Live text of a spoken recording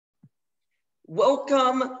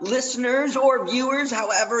Welcome, listeners or viewers,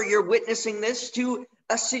 however you're witnessing this, to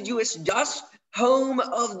Assiduous Dust, home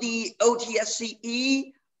of the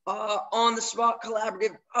OTSCE on the spot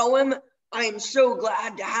collaborative poem. I am so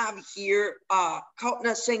glad to have here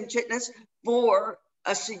Kalpna Singh-Chitnis for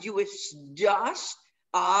Assiduous Dust,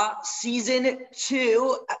 season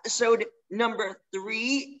 2, episode number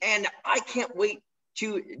 3, and I can't wait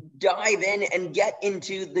to dive in and get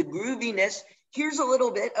into the grooviness. Here's a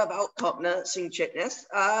little bit about Kalpna Singh-Chitnis,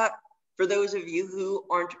 for those of you who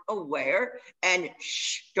aren't aware, and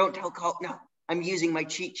shh, don't tell Kalpna, I'm using my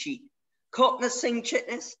cheat sheet. Kalpna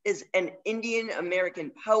Singh-Chitnis is an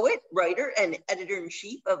Indian-American poet, writer, and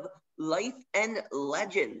editor-in-chief of Life and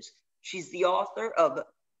Legends. She's the author of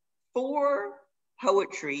 4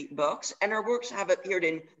 poetry books, and her works have appeared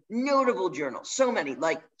in notable journals, so many,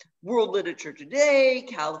 like World Literature Today,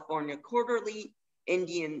 California Quarterly,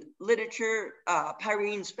 Indian Literature,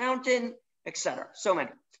 Pyrenees Fountain, etc. So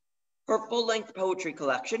many. Her full-length poetry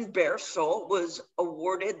collection, Bare Soul, was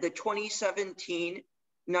awarded the 2017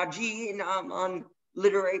 Naji Inaman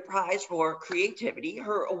Literary Prize for Creativity.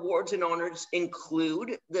 Her awards and honors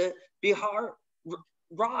include the Bihar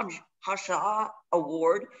Raj Bhasha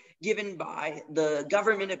Award given by the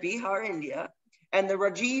government of Bihar, India, and the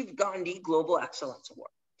Rajiv Gandhi Global Excellence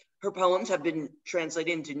Award. Her poems have been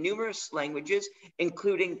translated into numerous languages,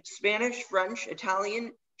 including Spanish, French,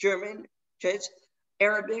 Italian, German,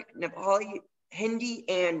 Arabic, Nepali, Hindi,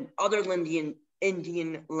 and other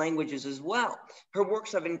Indian languages as well. Her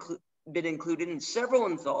works have been included in several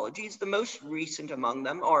anthologies. The most recent among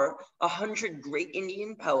them are 100 Great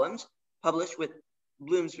Indian Poems, published with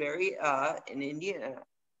Bloomsbury in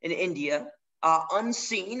India,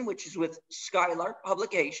 Unseen, which is with Skylark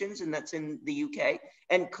Publications, and that's in the UK,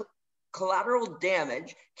 and Collateral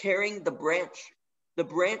Damage, carrying the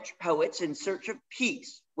branch Poets in Search of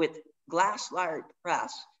Peace with Glasslyre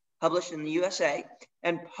Press, published in the USA,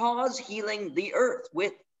 and Paws Healing the Earth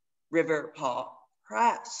with River Paw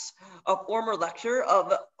Press. A former lecturer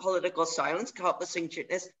of political science, Kalpna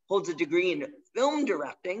Singh-Chitnis holds a degree in film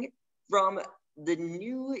directing from the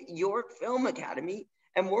New York Film Academy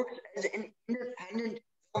and works as an independent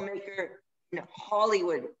filmmaker in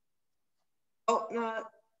Hollywood. Kalpna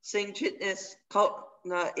Singh-Chitnis,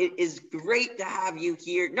 Kalpna, it is great to have you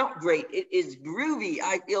here. Not great, it is groovy.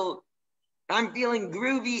 I'm feeling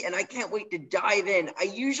groovy and I can't wait to dive in. I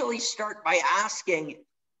usually start by asking,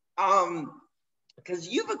 because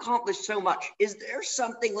you've accomplished so much, is there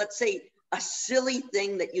something, let's say, a silly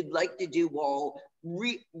thing that you'd like to do while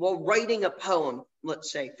writing a poem,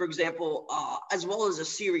 let's say, for example, as well as a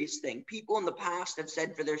serious thing? People in the past have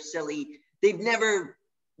said for their silly, they've never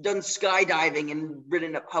done skydiving and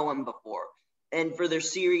written a poem before. And for their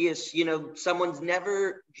serious, someone's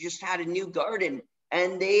never just had a new garden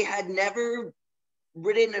and they had never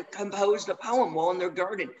composed a poem while in their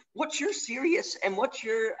garden. What's your serious and what's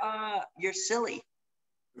your silly?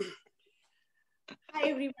 Hi,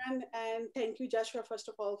 everyone, and thank you, Joshua, first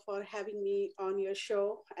of all, for having me on your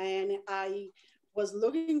show. And I was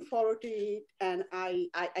looking forward to it, and I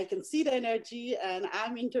can see the energy, and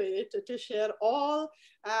I'm into it to share all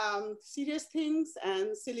serious things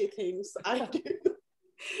and silly things I do.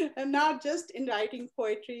 And not just in writing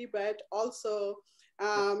poetry, but also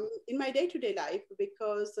in my day-to-day life,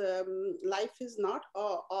 because life is not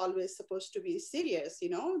always supposed to be serious,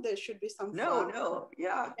 there should be some fun.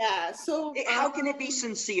 Yeah. So how can it be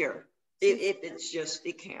sincere?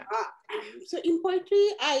 It can't. So in poetry,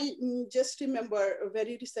 I just remember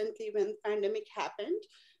very recently when pandemic happened,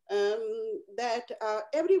 that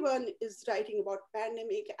everyone is writing about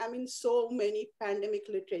pandemic. I mean, so many pandemic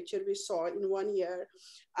literature we saw in 1 year,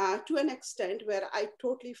 to an extent where I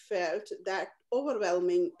totally felt that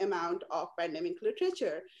overwhelming amount of pandemic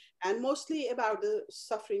literature, and mostly about the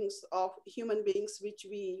sufferings of human beings, which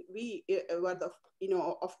we were the,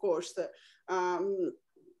 of course, the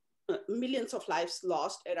millions of lives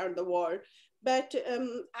lost around the world. But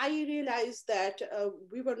I realized that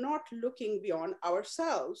we were not looking beyond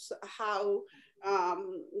ourselves, how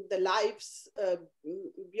the lives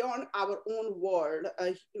beyond our own world,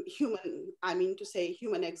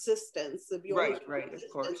 human existence. Beyond right, of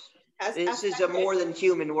course. This is a more than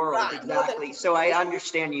human world, right, exactly. So I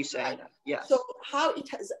understand you saying that, yes. So how it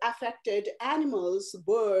has affected animals,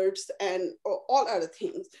 birds, and all other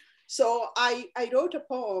things. So I wrote a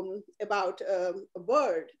poem about a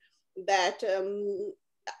bird that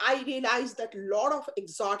I realized that a lot of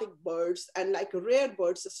exotic birds and like rare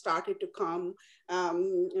birds started to come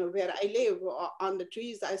where I live on the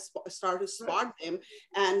trees. I started to spot them,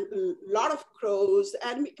 and a lot of crows.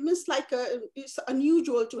 And it's like it's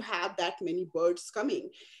unusual to have that many birds coming.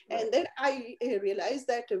 And then I realized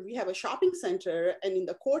that we have a shopping center, and in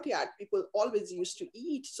the courtyard, people always used to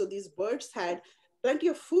eat. So these birds had plenty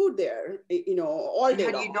of food there, all day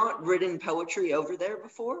Had long. you not written poetry over there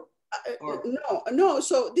before? Or No.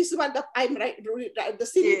 So this is what I'm the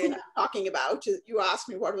silly thing yeah, I'm talking about. You asked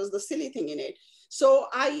me what was the silly thing in it. So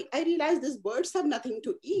I realized these birds have nothing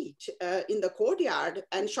to eat in the courtyard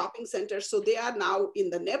and shopping centers. So they are now in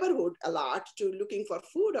the neighborhood a lot to looking for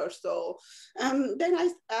food or so. Then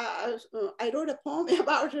I wrote a poem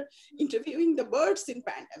about interviewing the birds in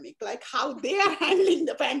pandemic, like how they are handling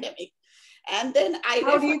the pandemic. And then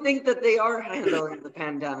how do you think that they are handling the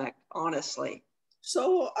pandemic, honestly?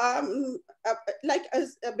 So, like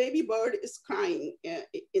as a baby bird is crying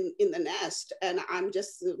in the nest, and I'm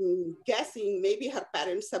just guessing maybe her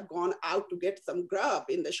parents have gone out to get some grub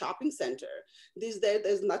in the shopping center.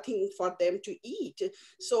 There's nothing for them to eat,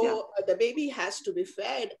 so the baby has to be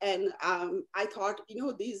fed. And I thought,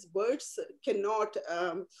 these birds cannot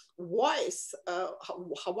voice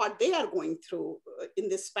what they are going through in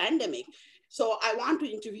this pandemic. So I want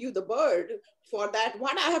to interview the bird. For that,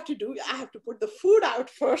 what I have to do, I have to put the food out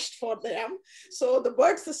first for them. So the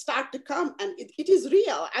birds start to come, and it is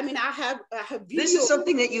real. I mean, I have video. This is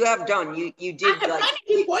something that you have done. You did, like,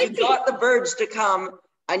 you got the birds to come,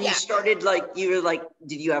 and you started, like, you were like,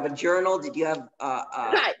 did you have a journal? Did you have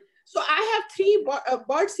right? So I have 3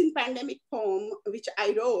 birds in pandemic poem, which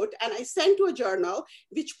I wrote, and I sent to a journal,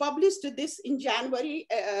 which published this in January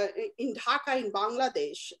in Dhaka in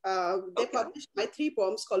Bangladesh. They published my 3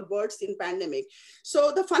 poems called Birds in Pandemic.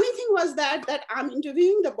 So the funny thing was that I'm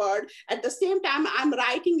interviewing the bird. At the same time, I'm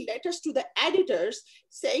writing letters to the editors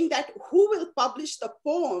saying that who will publish the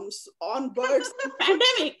poems on birds in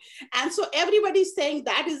pandemic. And so everybody's saying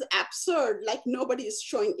that is absurd, like nobody is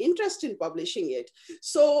showing interest in publishing it.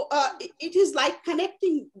 So it is like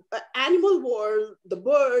connecting animal world, the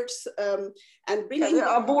birds, and bringing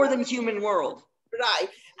a more than human world. Right.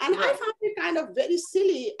 And I found it kind of very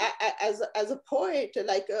silly as a poet,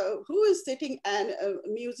 like who is sitting and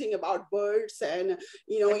musing about birds and,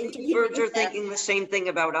 birds are thinking the same thing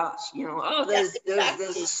about us,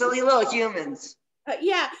 there's silly little humans.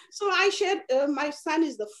 Yeah, so I shared, my son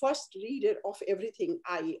is the first reader of everything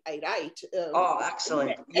I write. Oh,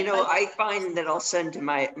 excellent. I find that I'll send to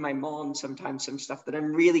my mom sometimes some stuff that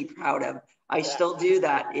I'm really proud of. I still do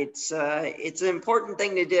that. It's an important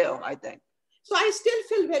thing to do, I think. So I still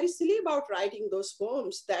feel very silly about writing those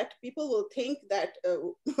poems, that people will think that,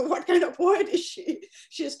 what kind of poet is she?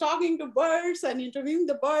 She's talking to birds and interviewing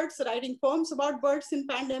the birds, writing poems about birds in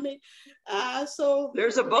pandemic. So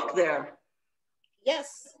there's a book there.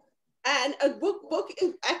 Yes. And a book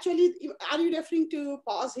is actually, are you referring to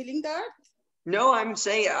Pause Healing the Earth? No, I'm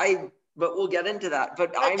saying but we'll get into that.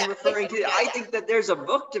 But I'm referring to, I think that there's a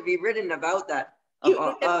book to be written about that.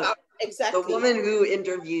 Exactly. The woman who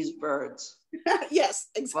interviews birds. Yes,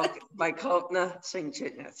 exactly. By Kalpna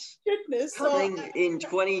Singh-Chitnis. Coming in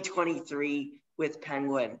 2023 with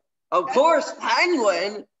Penguin. Of course,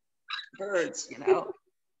 Penguin. Birds,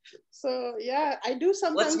 So yeah, I do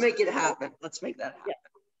sometimes. Let's make it happen. Let's make that happen. Yeah.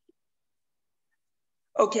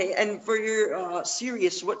 Okay, and for your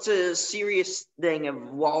serious, what's a serious thing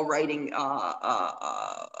of while writing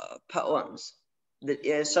poems that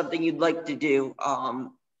is something you'd like to do,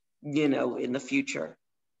 in the future,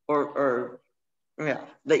 or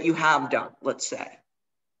that you have done, let's say?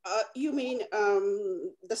 You mean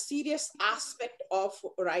the serious aspect of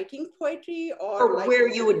writing poetry, or like where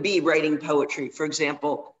you would be writing poetry? For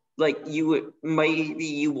example, like maybe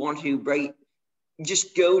you want to write,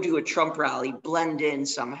 just go to a Trump rally, blend in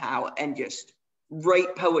somehow, and just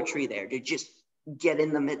write poetry there to just get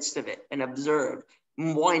in the midst of it and observe.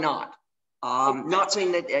 Why not? Not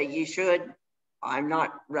saying that you should. I'm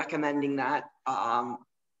not recommending that.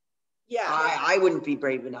 Yeah, I wouldn't be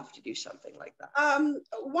brave enough to do something like that.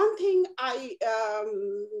 One thing I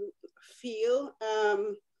feel,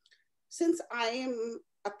 since I am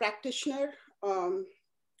a practitioner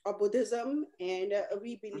of Buddhism, and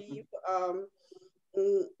we believe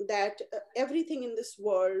that everything in this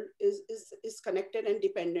world is connected and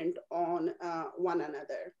dependent on one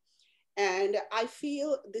another. And I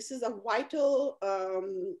feel this is a vital,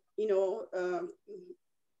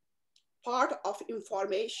 part of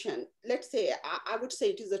information. Let's say, I would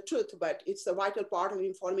say it is the truth, but it's a vital part of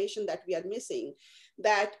information that we are missing,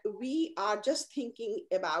 that we are just thinking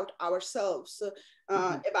about ourselves.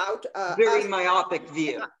 about very us. myopic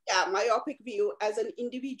view. Yeah, myopic view as an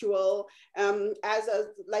individual, as a,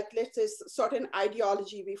 like, let's say, certain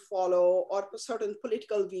ideology we follow or a certain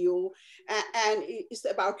political view, and it's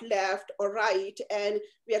about left or right, and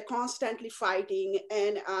we are constantly fighting.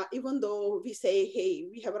 And even though we say, hey,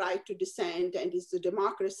 we have a right to dissent and it's a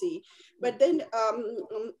democracy, but then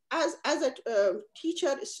as a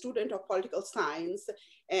teacher, student of political science,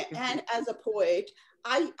 and as a poet,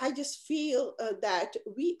 I just feel that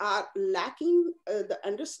we are lacking the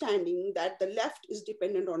understanding that the left is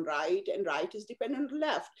dependent on right and right is dependent on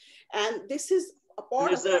left. And this is a part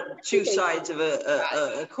There's of the two sides of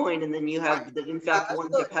a coin, and then you have that, in fact, one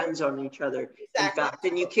depends on each other. Exactly. In fact,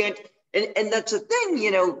 and you can't, and that's a thing,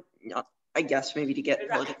 you know, I guess maybe to get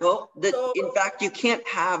political, that in fact, you can't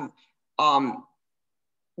have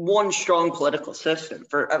one strong political system,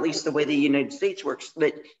 for at least the way the United States works,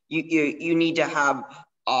 that you need to have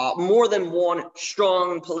more than one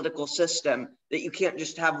strong political system, that you can't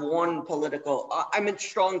just have one political,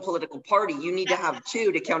 strong political party. You need to have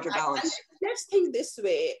two to counterbalance. And let's think this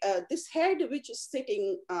way, this head which is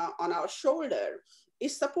sitting on our shoulder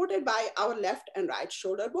is supported by our left and right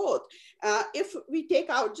shoulder both. If we take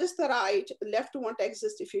out just the right, left won't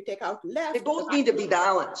exist. If you take out left, they both need to be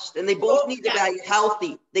balanced, and they both need to be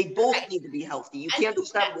healthy. They both need to be healthy. You can't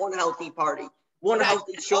just have one healthy party, one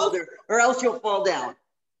healthy shoulder, or else you'll fall down.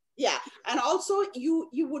 Yeah, and also you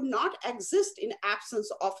would not exist in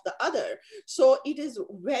absence of the other. So it is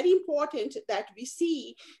very important that we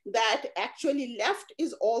see that actually left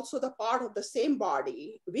is also the part of the same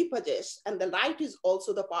body we possess, and the right is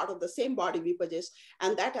also the part of the same body we possess,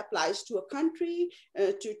 and that applies to a country,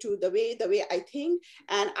 to the way I think.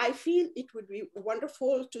 And I feel it would be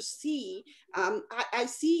wonderful to see. I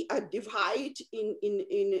see a divide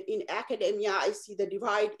in academia. I see the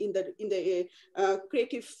divide in the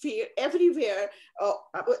creative field everywhere.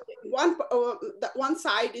 One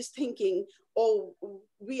side is thinking, oh,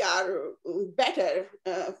 we are better,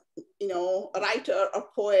 a writer or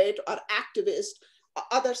poet or activist.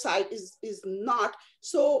 Other side is not.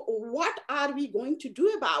 So what are we going to do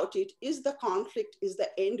about it? Is the conflict is the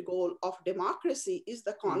end goal of democracy? Is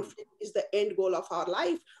the conflict is the end goal of our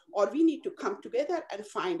life? Or we need to come together and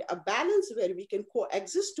find a balance where we can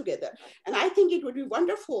coexist together. And I think it would be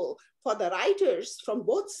wonderful for the writers from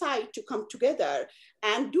both sides to come together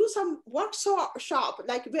and do some workshop,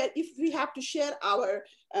 like where if we have to share our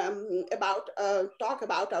talk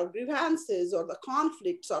about our grievances or the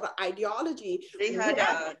conflicts or ideology.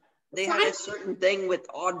 They had a certain thing with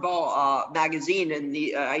Oddball magazine, and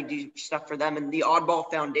I do stuff for them, and the Oddball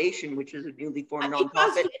Foundation, which is a newly formed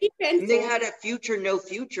nonprofit. And they had a Future No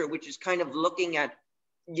Future, which is kind of looking at,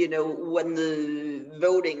 when the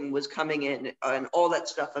voting was coming in and all that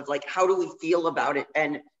stuff of like, how do we feel about it,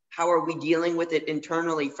 and how are we dealing with it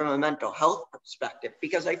internally from a mental health perspective?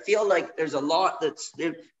 Because I feel like there's a lot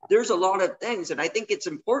there's a lot of things, and I think it's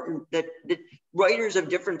important that writers of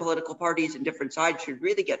different political parties and different sides should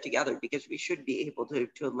really get together, because we should be able to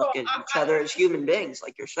look at each other as human beings,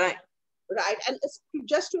 like you're saying. Right, and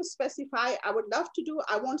just to specify, I would love to do,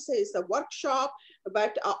 I won't say it's a workshop,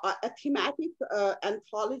 but a thematic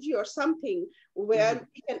anthology or something where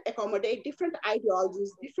we can accommodate different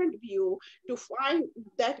ideologies, different view, to find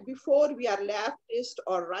that before we are leftist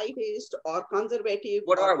or rightist or conservative.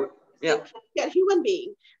 What are we? Yeah. We are human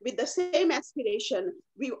beings with the same aspiration.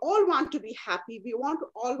 We all want to be happy. We all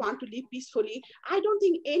want to live peacefully. I don't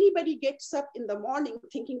think anybody gets up in the morning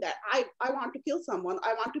thinking that I want to kill someone.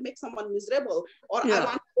 I want to make someone miserable, or I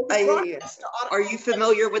want to protest. Are you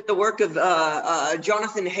familiar with the work of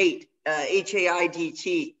Jonathan Haidt,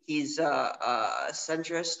 H-A-I-D-T? He's a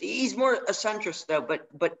centrist. He's more a centrist though,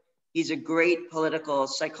 but he's a great political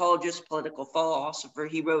psychologist, political philosopher.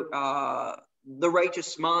 He wrote The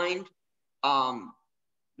Righteous Mind.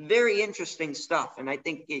 Very interesting stuff, and I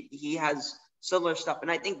think he has similar stuff, and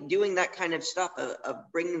I think doing that kind of stuff of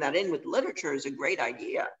bringing that in with literature is a great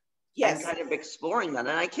idea. Yes, and kind of exploring that,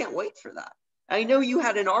 and I can't wait for that. I know you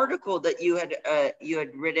had an article that you had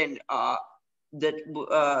written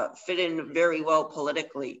that fit in very well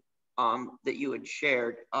politically, that you had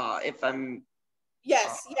shared. If I'm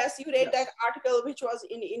Yes, you read that article, which was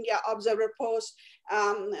in India Observer Post,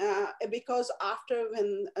 because after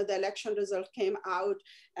when the election result came out,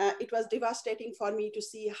 it was devastating for me to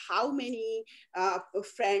see how many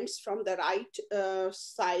friends from the right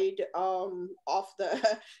side of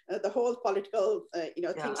the whole political,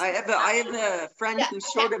 things. I have a friend who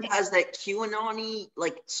sort of has that QAnon-y,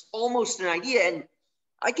 like almost an idea, and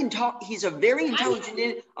I can talk. He's a very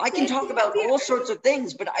intelligent. I can talk about all sorts of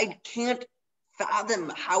things, but I can't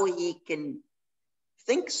fathom how he can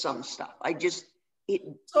think some stuff. it,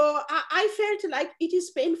 So I felt like it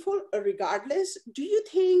is painful regardless. Do you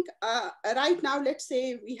think right now, let's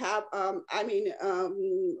say we have, Biden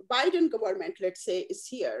government, let's say, is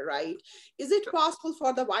here, right? Is it possible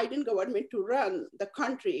for the Biden government to run the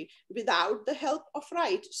country without the help of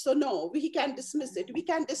right? So no, we can dismiss it. We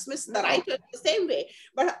can dismiss the writers the same way.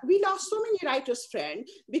 But we lost so many writers, friend,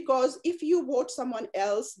 because if you vote someone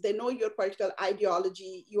else, they know your political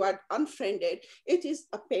ideology, you are unfriended. It is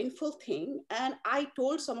a painful thing. And I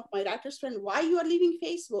told some of my writers friends, why you are leaving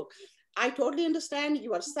Facebook? I totally understand.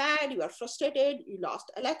 You are sad, you are frustrated, you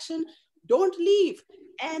lost election. Don't leave.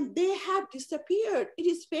 And they have disappeared. It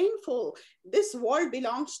is painful. This world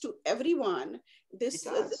belongs to everyone. These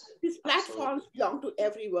platforms belong to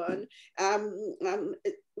everyone. Um, um,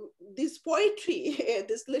 this poetry,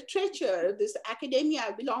 this literature, this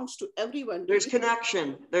academia belongs to everyone. There's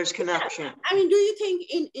connection. There's connection. I mean, do you think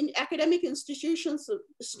in academic institutions,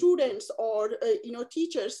 students or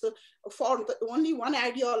teachers for only one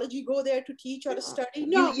ideology go there to teach or study?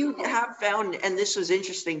 No. You have found, and this was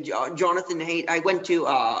interesting, Jonathan Haidt. I went to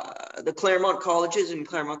the Claremont colleges in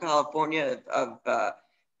Claremont, California,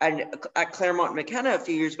 and at Claremont McKenna a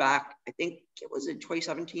few years back. I think it was in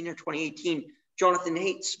 2017 or 2018. Jonathan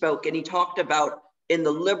Haidt spoke, and he talked about in the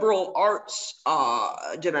liberal arts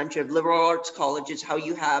dimension of liberal arts colleges, how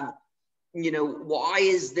you have, why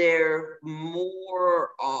is there more,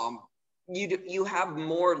 you have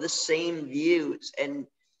more of the same views, and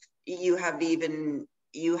you have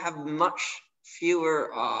much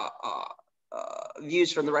fewer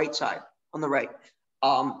views from the right side, on the right.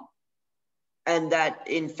 And that,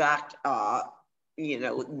 in fact,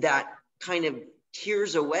 that kind of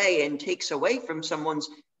tears away and takes away from someone's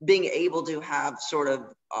being able to have sort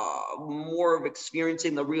of more of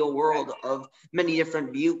experiencing the real world of many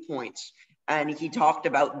different viewpoints. And he talked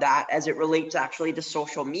about that as it relates actually to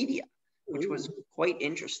social media, which was quite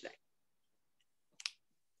interesting.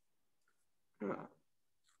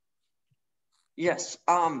 Yes.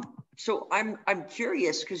 So I'm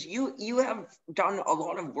curious, because you have done a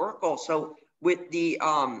lot of work also with the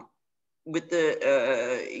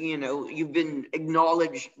you've been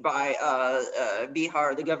acknowledged by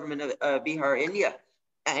Bihar, the government of Bihar, India.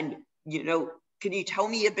 And, can you tell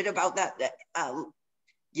me a bit about that? A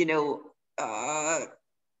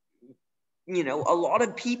lot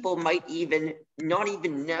of people might not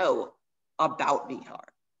even know about Bihar.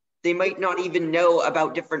 They might not even know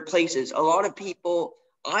about different places. A lot of people,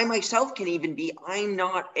 I myself I'm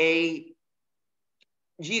not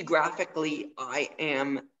geographically, I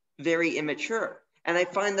am very immature. And I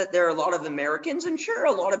find that there are a lot of Americans, and sure,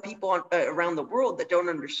 a lot of people around the world that don't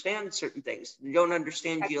understand certain things. They don't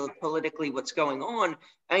understand geopolitically what's going on.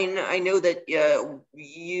 I know that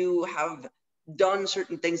you have done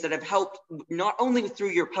certain things that have helped, not only through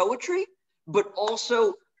your poetry, but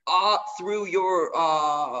also through your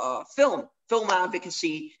film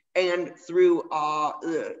advocacy, and through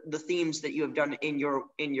the themes that you have done in your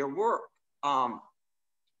work. And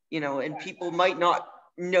people might not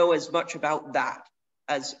know as much about that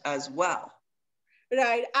as well.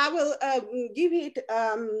 Right. I will give it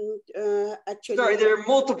actually. Sorry, there are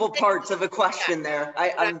multiple parts of a question there.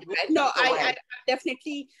 I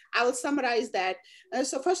definitely, I will summarize that.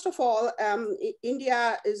 So first of all,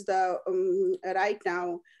 India is the right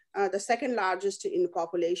now the second largest in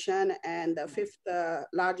population and the fifth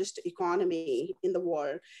largest economy in the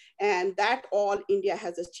world. And that all India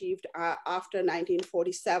has achieved after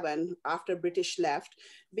 1947, after British left.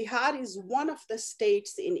 Bihar is one of the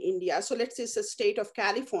states in India. So let's say it's a state of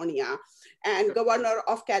California, and governor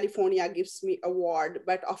of California gives me award,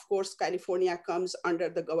 but of course California comes under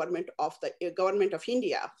the government of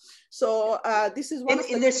India. So this is one of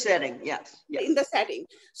in this setting, yes. In the setting.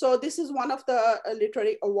 So this is one of the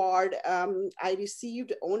literary award I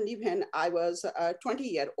received only when I was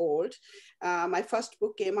 20-year-old. My first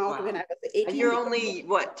book came out when I was 18. And you're only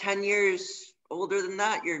what, 10 years older than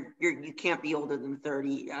that? You can't be older than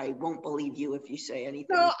 30. I won't believe you if you say anything.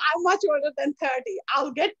 No, I'm much older than 30.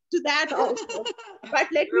 I'll get to that also.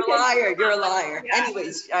 But you're a liar. You're a liar. Yeah.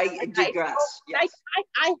 Anyways, I digress. Yes.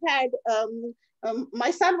 I had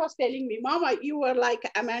my son was telling me, Mama, you were like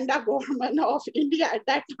Amanda Gorman of India at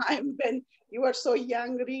that time when you were so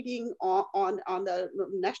young, reading on the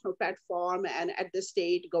national platform, and at the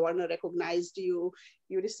state governor recognized you,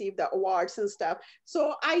 you received the awards and stuff.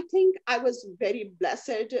 So I think I was very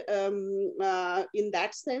blessed in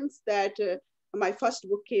that sense that my first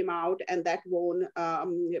book came out and that won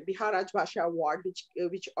Bihar Raj Bhasha Award,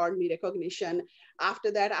 which earned me recognition. After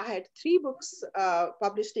that, I had 3 books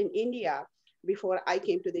published in India. before I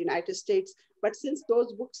came to the United States. But since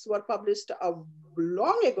those books were published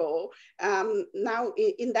long ago, now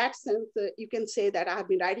in that sense, you can say that I have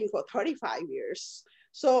been writing for 35 years.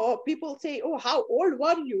 So people say, oh, how old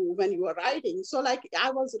were you when you were writing? So like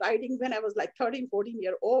I was writing when I was like 13,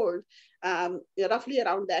 14-year-old, roughly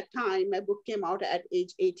around that time. My book came out at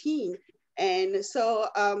age 18. And so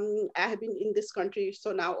I have been in this country,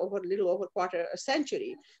 so now over a little over quarter a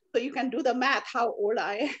century. So you can do the math how old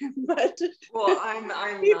I am. But well, I'm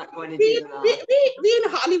not going to do the math. We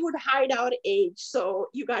in Hollywood hide our age, so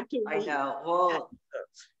you got to. I know.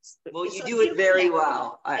 Well, you so do it very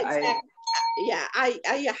well. Exactly. Yeah,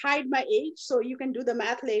 I hide my age, so you can do the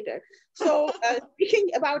math later. So speaking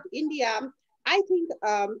about India, I think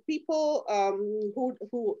people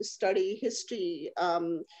who study history,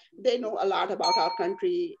 they know a lot about our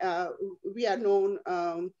country. We are known,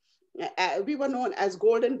 we were known as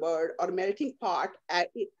Golden Bird or melting pot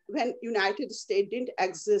when United States didn't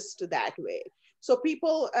exist that way. So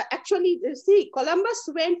people actually see Columbus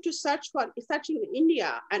went to search in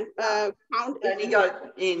India and found it. And he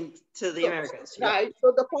got into the Americas. Right.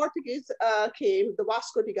 So the Portuguese came, the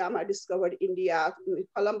Vasco da Gama discovered India,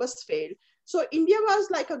 Columbus failed. So India was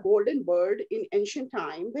like a golden bird in ancient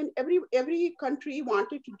time when every country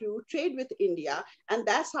wanted to do trade with India. And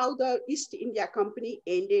that's how the East India Company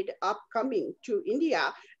ended up coming to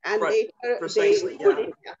India. And later they ruled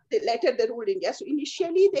India. Later they ruled India. So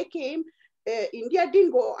initially they came, India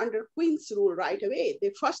didn't go under Queen's rule right away. They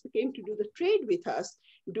first came to do the trade with us,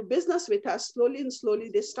 do business with us. Slowly and slowly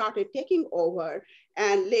they started taking over.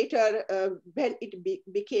 And later when it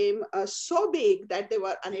became so big that they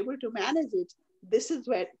were unable to manage it, this is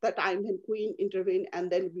where the time when Queen intervened, and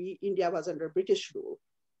then India was under British rule.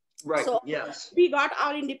 Right, so yes. We got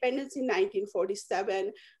our independence in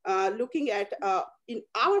 1947. Looking at in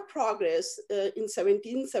our progress, in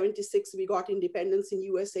 1776, we got independence in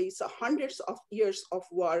USA. So hundreds of years of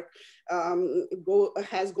work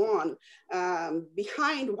has gone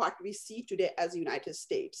behind what we see today as United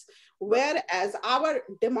States. Whereas our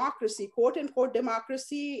democracy, quote unquote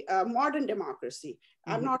democracy, modern democracy,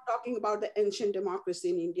 I'm not talking about the ancient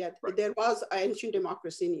democracy in India. There was an ancient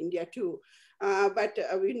democracy in India too. But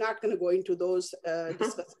we're not going to go into those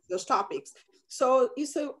those topics. So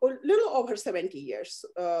it's a little over 70 years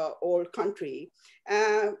old country.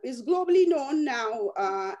 It's globally known now,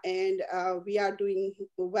 and we are doing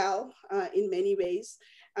well in many ways.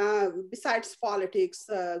 Besides politics,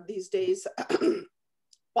 these days,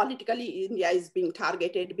 politically, India is being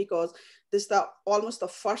targeted because this is almost the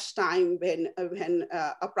first time when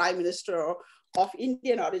a prime minister of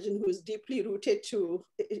Indian origin who is deeply rooted to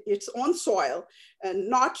its own soil and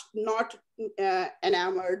not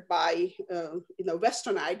enamored by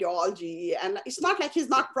Western ideology. And it's not like he's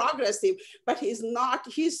not progressive, but he's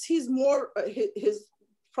more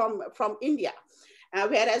from India.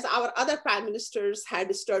 Whereas our other prime ministers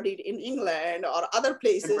had studied in England or other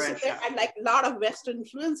places, so they had like a lot of Western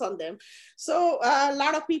influence on them. So a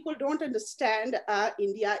lot of people don't understand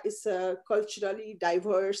India is a culturally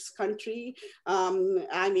diverse country.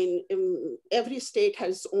 I mean, every state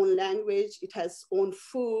has its own language, it has its own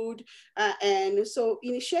food. And so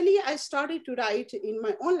initially I started to write in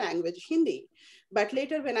my own language, Hindi. But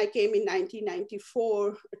later when I came in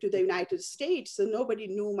 1994 to the United States, so nobody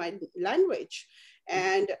knew my language.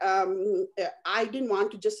 And I didn't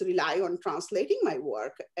want to just rely on translating my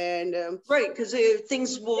work. And right, because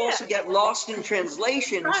things will also get lost in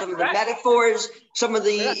translation. Some of the metaphors, some of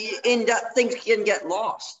the in-depth things can get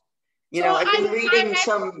lost. You know, I've been reading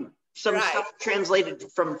some stuff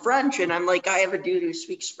translated from French, and I'm like, I have a dude who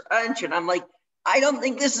speaks French, and I'm like, I don't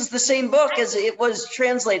think this is the same book as it was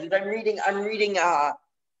translated. I'm reading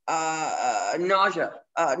Nausea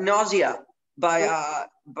by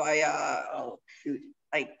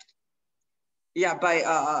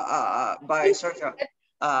Sartre.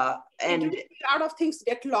 And a lot of things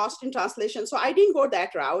get lost in translation. So I didn't go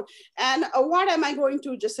that route. And what am I going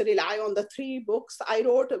to just rely on the 3 books I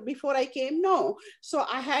wrote before I came? No. So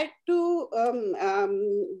I had to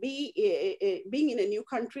being in a new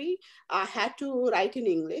country, I had to write in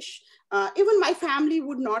English. Even my family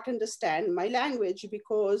would not understand my language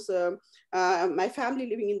because my family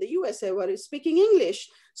living in the USA were speaking English.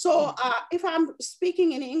 So if I'm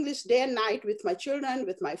speaking in English day and night with my children,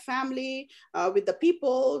 with my family, with the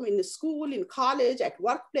people in the school, in college, at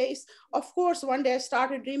workplace, of course, one day I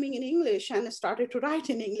started dreaming in English and I started to write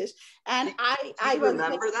in English. And I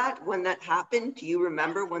remember that when that happened. Do you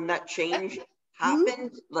remember when that change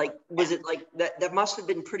happened? Like, was it like that? That must have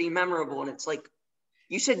been pretty memorable. And it's like,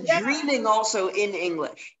 you said dreaming also in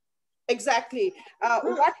English. Exactly.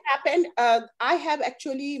 What happened? I have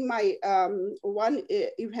actually my one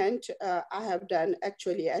event I have done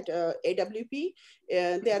actually at AWP.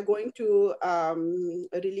 They are going to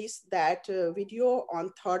release that video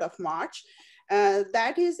on 3rd of March.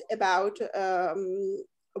 That is about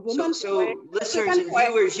woman poet, So listeners women and poet.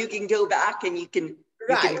 viewers, you can go back and you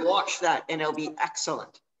Right. can watch that, and it'll be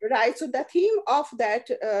excellent. Right. So the theme of that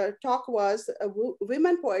talk was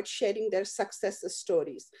women poets sharing their success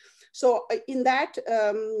stories. So in that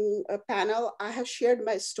panel, I have shared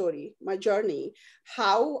my story, my journey,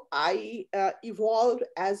 how I evolved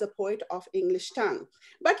as a poet of English tongue.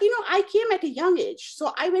 But, you know, I came at a young age.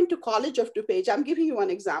 So I went to College of DuPage. I'm giving you one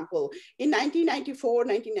example. In 1994,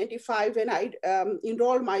 1995, when I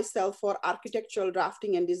enrolled myself for architectural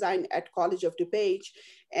drafting and design at College of DuPage,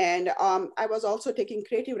 and I was also taking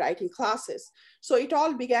creative writing classes. So it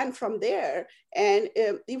all began from there. And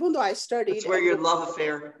even though I studied— That's where your love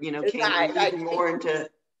affair, you know, came even more into.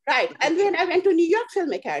 Right. And then I went to New York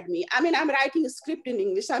Film Academy. I mean, I'm writing a script in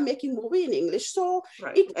English. I'm making movie in English. So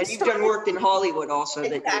right. It and you've started— done work in Hollywood also,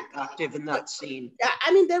 exactly. That you're active in that scene. Yeah,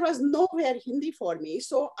 I mean, there was nowhere Hindi for me.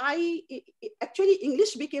 So actually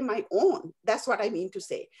English became my own. That's what I mean to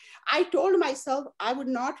say. I told myself I would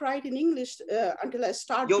not write in English until I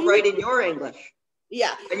start. You'll write in your English.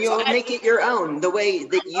 Yeah. And you'll make it your own, the way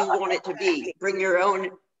that you want it to be. Bring your own.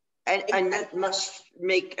 And that must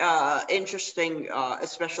make interesting,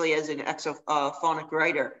 especially as an exophonic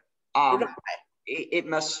writer. It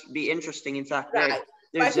must be interesting. In fact,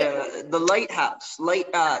 there's the Lighthouse,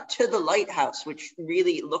 To the Lighthouse, which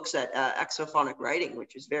really looks at exophonic writing,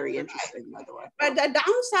 which is very interesting, by the way. But the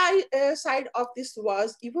downside side of this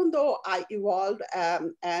was, even though I evolved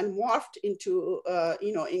and morphed into,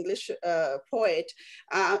 English poet,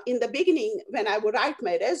 in the beginning, when I would write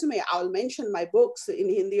my resume, I'll mention my books in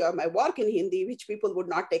Hindi or my work in Hindi, which people would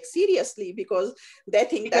not take seriously because they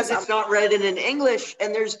think because it's not read in English,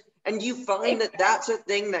 and you find that that's a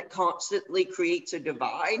thing that constantly creates a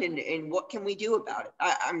divide, and what can we do about it?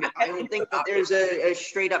 I don't think that there's a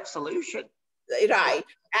straight up solution. Right.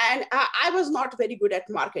 And I was not very good at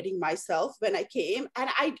marketing myself when I came. And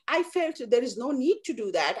I felt there is no need to do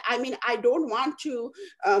that. I mean, I don't want to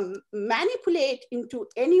manipulate into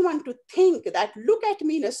anyone to think that, look at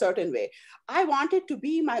me in a certain way. I wanted to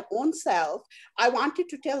be my own self. I wanted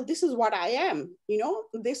to tell, this is what I am. You know,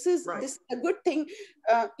 this is a good thing.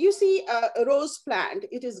 You see a rose plant,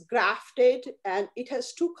 it is grafted and it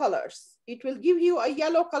has two colors. It will give you a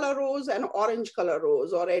yellow color rose and orange color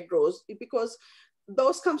rose or red rose, because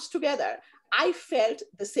those comes together. I felt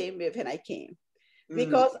the same way when I came,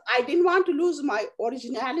 because I didn't want to lose my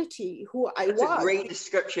originality, who I was. That's a great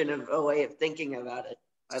description of a way of thinking about it.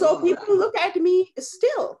 So people look at me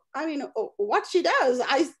still. I mean, what she does,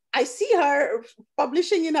 I see her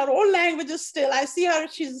publishing in her own languages still. I see her,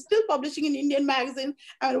 she's still publishing in Indian magazine.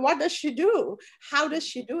 I mean, what does she do? How does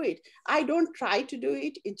she do it? I don't try to do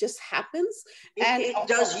it. It just happens. And it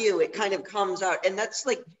does you. It kind of comes out. And that's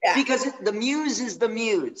like, because the muse is the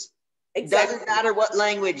muse. Exactly. Doesn't matter what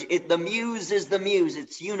language, the muse is the muse.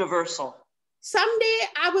 It's universal. Someday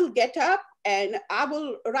I will get up and I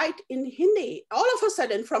will write in Hindi all of a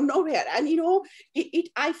sudden from nowhere. And you know,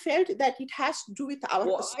 I felt that it has to do with our—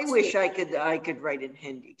 well, I wish I could write in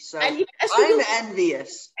Hindi. So I'm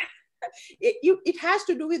envious. It has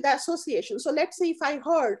to do with the association. So let's say if I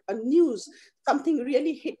heard a news, something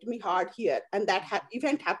really hit me hard here, and that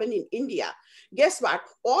event happened in India. Guess what?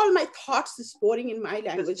 All my thoughts is pouring in my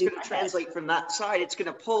language. It's going to translate from that side. It's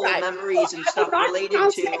going to pull memories and stuff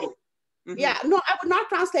related to. Yeah, no, I would not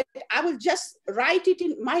translate it. I will just write it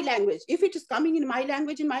in my language. If it is coming in my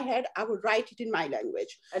language in my head, I would write it in my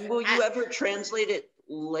language. And will you ever translate it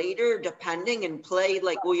later, depending, and play?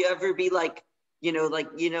 Like, will you ever be like,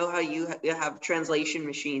 how you have translation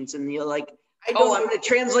machines, and you're like, I'm going to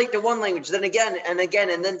translate to one language, then again and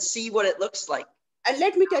again, and then see what it looks like. And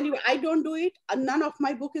let me tell you, I don't do it. None of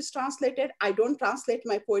my book is translated. I don't translate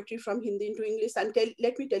my poetry from Hindi into English. And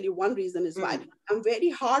let me tell you one reason is why. I'm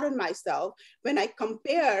very hard on myself. When I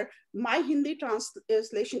compare my Hindi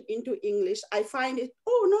translation into English, I find it,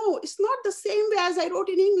 oh no, it's not the same way as I wrote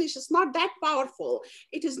in English. It's not that powerful.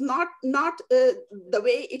 It is not the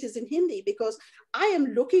way it is in Hindi, because I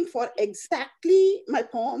am looking for exactly my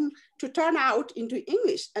poem to turn out into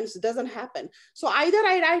English, and it doesn't happen. So either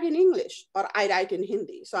I write in English or I write in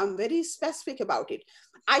Hindi. So I'm very specific about it.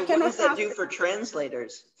 So what does that do for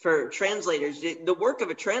translators? For translators, the work of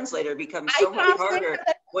a translator becomes so much harder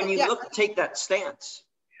when you take that stance.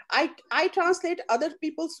 I translate other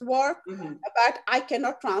people's work, but I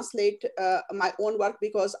cannot translate my own work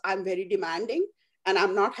because I'm very demanding. and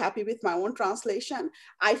I'm not happy with my own translation,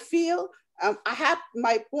 I feel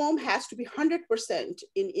my poem has to be 100%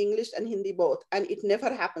 in English and Hindi both, and it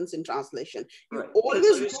never happens in translation. You Right. Because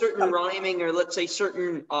always there's certain rhyming, or let's say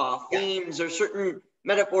certain themes, or certain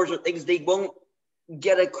metaphors or things they won't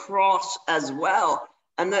get across as well,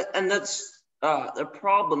 and that's the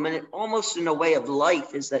problem. And it almost in a way of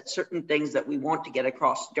life is that certain things that we want to get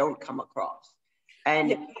across don't come across,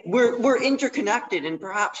 and we're interconnected. And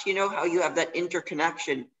perhaps you know how you have that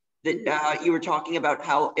interconnection that you were talking about,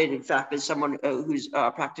 how it in fact is someone who's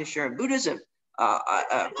a practitioner of Buddhism.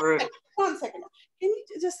 For 1 second, can you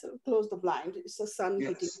just close the blind? It's the sun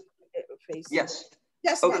hitting the face. Yes.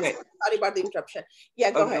 Just okay. 1 second. Sorry about the interruption.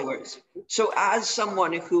 Yeah, go ahead. No worries. So as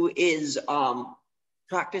someone who is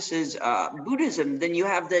practices Buddhism, then you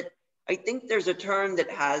have that. I think there's a term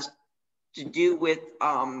that has to do with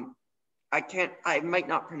I might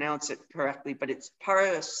not pronounce it correctly, but it's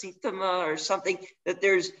parasitama or something, that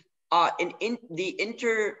there's the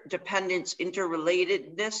interdependence,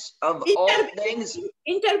 interrelatedness of all things.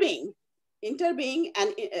 Interbeing,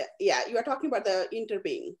 and yeah, you are talking about the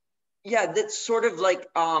interbeing. Yeah, that's sort of like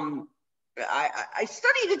I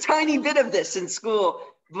studied a tiny bit of this in school,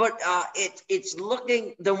 but it's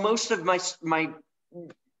looking, though most of my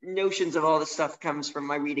notions of all this stuff comes from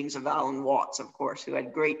my readings of Alan Watts, of course, who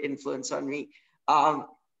had great influence on me,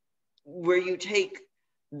 where you take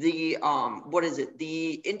the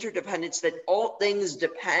the interdependence, that all things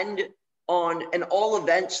depend on, and all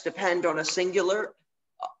events depend on a singular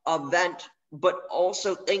event, but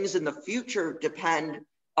also things in the future depend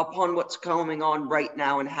upon what's going on right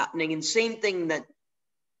now and happening. And same thing, that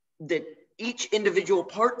each individual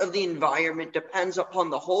part of the environment depends upon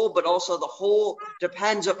the whole, but also the whole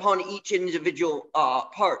depends upon each individual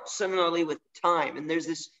part. Similarly with time, and there's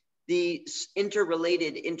the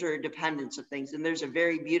interrelated interdependence of things. And there's a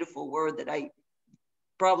very beautiful word that I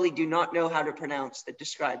probably do not know how to pronounce that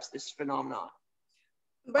describes this phenomenon.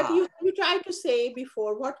 But you tried to say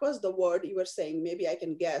before, what was the word you were saying? Maybe I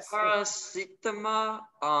can guess. Parasitama.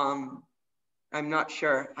 I'm not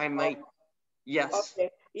sure. I might. Yes. Okay.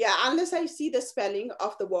 Yeah, unless I see the spelling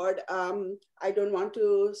of the word, I don't want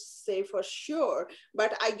to say for sure,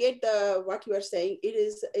 but I get what you are saying. It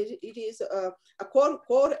is a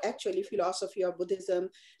core actually philosophy of Buddhism,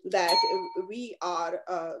 that we are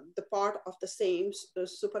the part of the same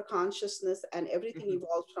super consciousness, and everything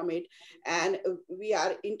evolves from it, and we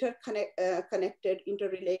are connected,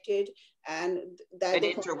 interrelated, and that and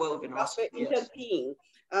interwoven also. Interbeing.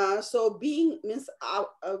 So being means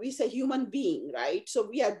we say human being, right? So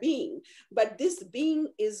we are being, but this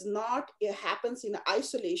being is not, it happens in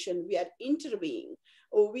isolation. We are interbeing,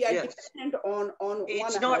 or we are dependent on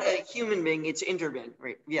it's one not another. A human being, it's interbeing,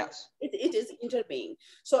 right? Yes. It is interbeing.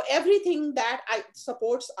 So everything that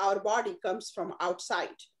supports our body comes from outside.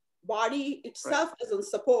 Body itself doesn't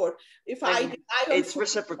support. If I rely on it's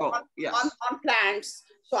reciprocal, on plants,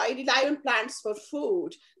 so I rely on plants for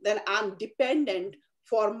food, then I'm dependent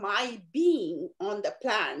for my being on the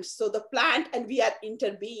plant. So the plant and we are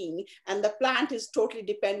interbeing, and the plant is totally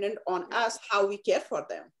dependent on us, how we care for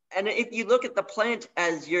them. And if you look at the plant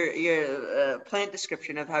as your plant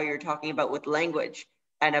description of how you're talking about with language,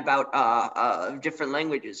 and about different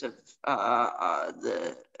languages of I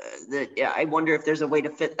wonder if there's a way to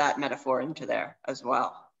fit that metaphor into there as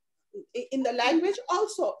well. In the language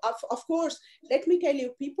also, of course, let me tell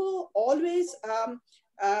you, people always,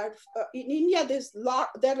 in India, there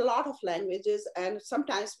are a lot of languages, and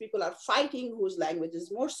sometimes people are fighting whose language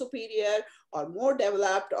is more superior or more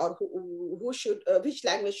developed, or which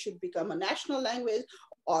language should become a national language,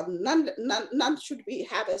 or none should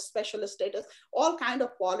have a special status. All kind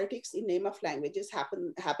of politics in name of languages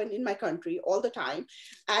happen in my country all the time.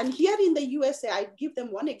 And here in the USA, I give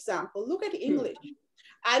them one example. Look at English.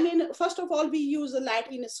 I mean, first of all, we use a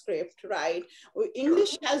Latin script, right?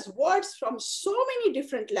 English has words from so many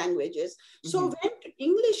different languages. So when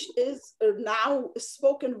English is now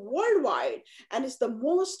spoken worldwide, and is the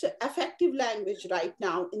most effective language right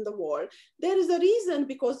now in the world, there is a reason,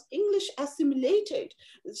 because English assimilated.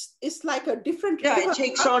 It's like a different. Yeah, it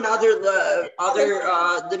takes on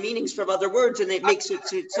the meanings from other words, and it makes it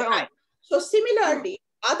its own. So similarly,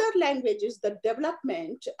 other languages, the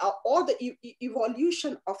development or the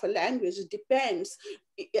evolution of a language depends.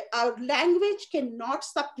 Our language cannot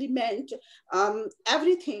supplement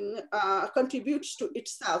everything, contributes to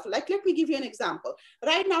itself. Like, let me give you an example.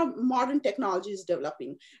 Right now, modern technology is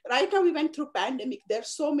developing. Right now, we went through pandemic. There's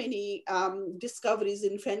so many discoveries,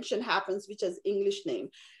 invention happens, which has English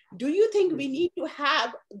name. Do you think we need to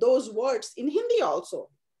have those words in Hindi also?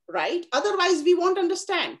 right? Otherwise, we won't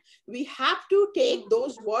understand. We have to take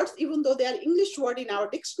those words, even though they are English word in our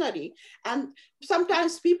dictionary. And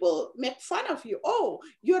sometimes people make fun of you. Oh,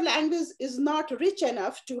 your language is not rich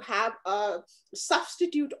enough to have a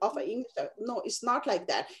substitute of an English. No, it's not like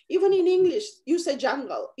that. Even in English, you say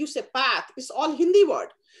jungle, you say path, it's all Hindi word.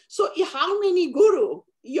 So how many guru,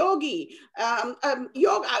 yogi,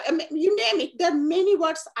 yoga, you name it, there are many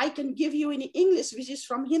words I can give you in English, which is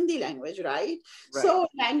from Hindi language, right? So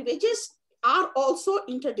languages are also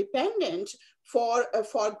interdependent for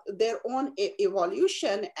their own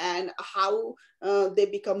evolution and how they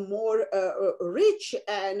become more rich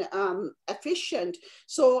and efficient.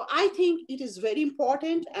 So I think it is very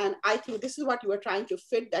important, and I think this is what you were trying to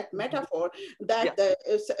fit that metaphor, that the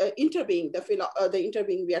interbeing, the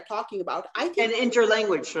interbeing we are talking about. I think and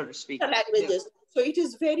interlanguage, so to speak. Interlanguages. So it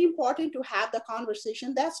is very important to have the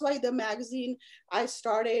conversation. That's why the magazine I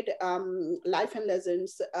started, Life and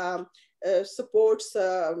Lessons, supports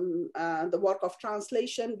the work of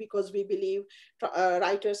translation, because we believe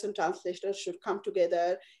writers and translators should come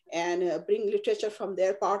together and bring literature from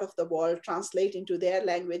their part of the world, translate into their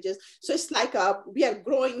languages. So it's like we are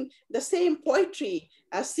growing the same poetry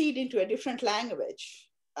seed into a different language.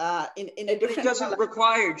 In a different. But it doesn't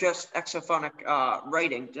require just exophonic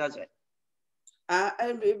writing, does it?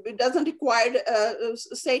 It doesn't require,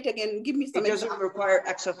 say it again, give me some examples. It doesn't require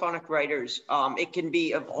exophonic writers. It can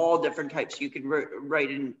be of all different types. You can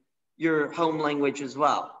write in your home language as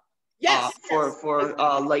well. Yes. For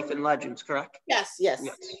Life and Legends, correct? Yes,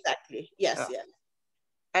 exactly. Yes.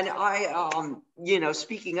 And I,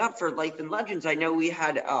 speaking up for Life and Legends, I know we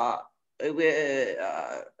had, who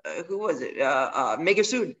was it?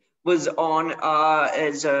 Megasood was on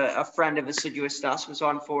as a friend of Assiduous Dust, was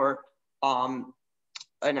on for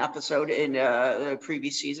an episode in the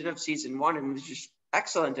previous season of season 1, and it was just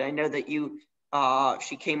excellent. I know that you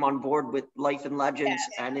she came on board with Life and Legends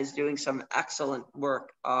and is doing some excellent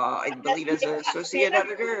work. I believe as an associate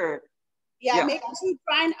editor. Megasood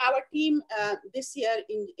joined our team this year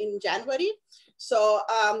in January. So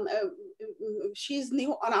she's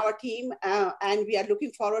new on our team, and we are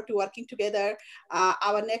looking forward to working together.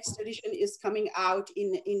 Our next edition is coming out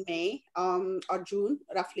in May or June,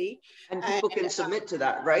 roughly. And people can submit to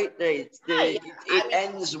that, right? It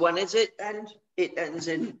ends, when is it end? It ends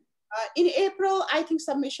in April. I think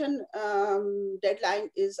submission deadline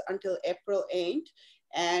is until April 8th.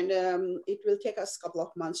 And it will take us a couple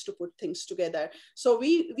of months to put things together. So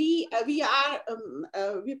we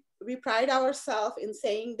pride ourselves in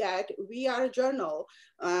saying that we are a journal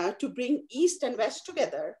to bring East and West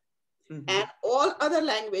together, and all other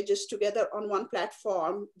languages together on one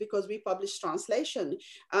platform, because we publish translation.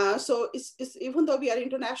 So it's even though we are an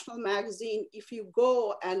international magazine, if you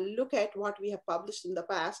go and look at what we have published in the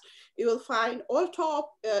past, you will find all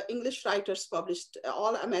top English writers published,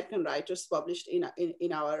 all American writers published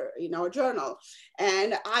in our journal.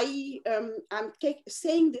 And I'm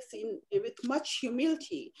saying this with much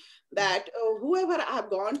humility, that whoever I've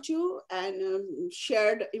gone to and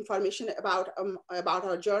shared information about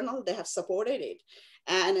our journal, they have supported it.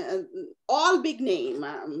 And all big name,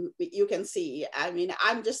 you can see. I mean,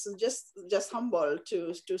 I'm just humbled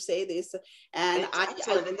to say this. And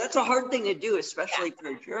and that's a hard thing to do, especially for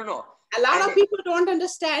a journal. A lot of people don't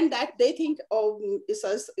understand that. They think, oh,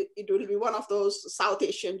 it will be one of those South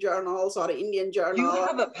Asian journals or Indian journal. Do you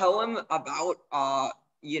have a poem about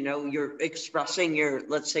you're expressing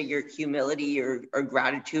let's say your humility or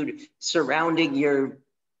gratitude surrounding your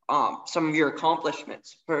some of your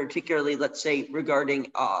accomplishments, particularly, let's say,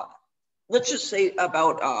 regarding let's just say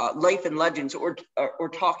about Life and Legends, or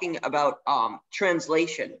talking about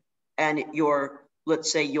translation and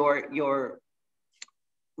let's say your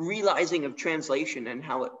realizing of translation and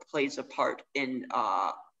how it plays a part in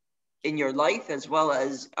your life, as well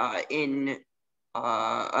as in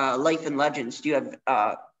Life and Legends. Do you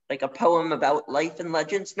have like a poem about Life and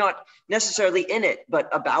Legends? Not necessarily in it, but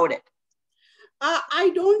about it.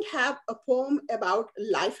 I don't have a poem about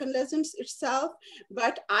Life and Legends itself,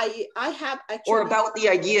 but I have actually. Or about the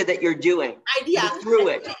idea that you're doing. Through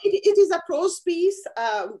it. It is a prose piece,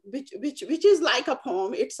 which is like a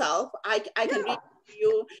poem itself. I can read to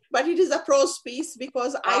you, but it is a prose piece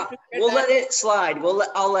because we'll let it slide.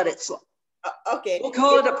 I'll let it slide. Okay. We'll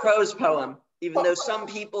call it a prose poem, even though some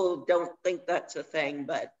people don't think that's a thing,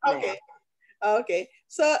 but. Okay. Okay,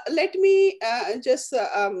 so let me just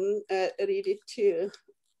read it to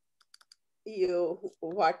you,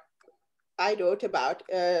 what I wrote about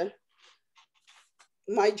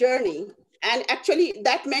my journey. And actually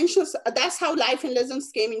that's how Life and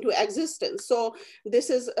Lessons came into existence. So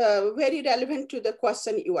this is very relevant to the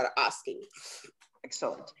question you are asking.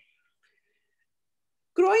 Excellent.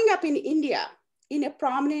 Growing up in India, in a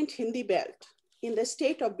prominent Hindi belt in the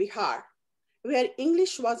state of Bihar, where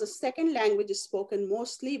English was a second language spoken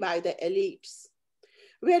mostly by the elites,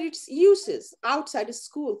 where its uses outside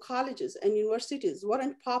school, colleges, and universities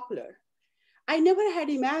weren't popular, I never had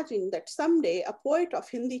imagined that someday a poet of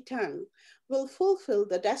Hindi tongue will fulfill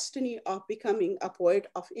the destiny of becoming a poet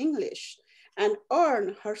of English and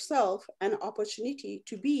earn herself an opportunity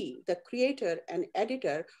to be the creator and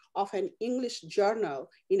editor of an English journal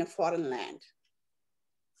in a foreign land.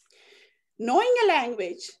 Knowing a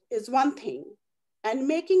language is one thing, and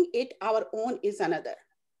making it our own is another.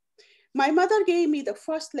 My mother gave me the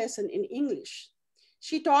first lesson in English.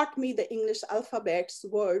 She taught me the English alphabets,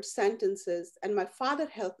 words, sentences, and my father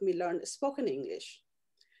helped me learn spoken English.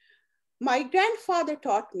 My grandfather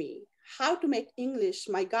taught me how to make English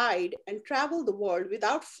my guide and travel the world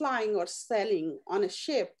without flying or sailing on a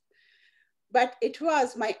ship. But it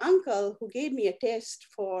was my uncle who gave me a taste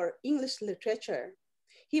for English literature.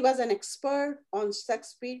 He was an expert on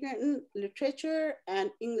Shakespearean literature and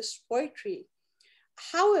English poetry.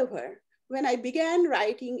 However, when I began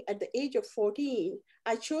writing at the age of 14,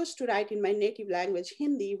 I chose to write in my native language,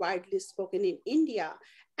 Hindi, widely spoken in India,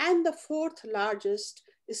 and the fourth largest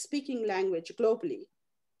speaking language globally.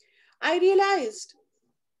 I realized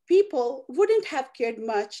people wouldn't have cared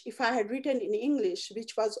much if I had written in English,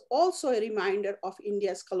 which was also a reminder of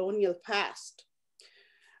India's colonial past.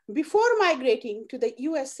 Before migrating to the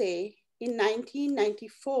USA in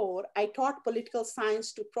 1994, I taught political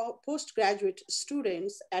science to postgraduate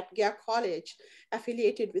students at Gaya College,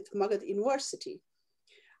 affiliated with Magad University.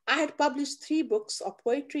 I had published 3 books of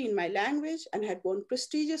poetry in my language and had won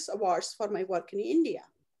prestigious awards for my work in India.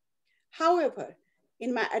 However,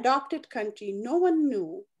 in my adopted country, no one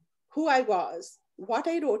knew who I was, what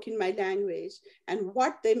I wrote in my language, and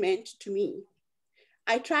what they meant to me.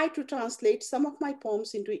 I tried to translate some of my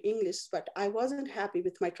poems into English, but I wasn't happy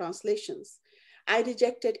with my translations. I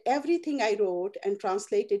rejected everything I wrote and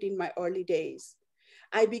translated in my early days.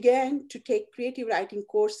 I began to take creative writing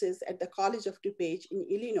courses at the College of DuPage in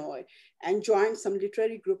Illinois and joined some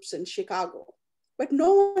literary groups in Chicago. But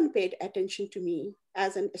no one paid attention to me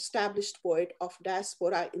as an established poet of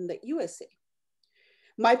diaspora in the USA.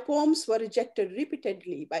 My poems were rejected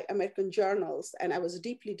repeatedly by American journals, and I was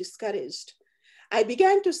deeply discouraged. I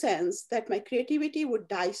began to sense that my creativity would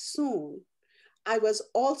die soon. I was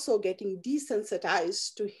also getting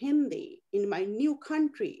desensitized to Hindi in my new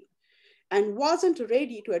country and wasn't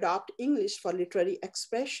ready to adopt English for literary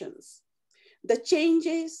expressions. The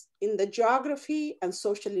changes in the geography and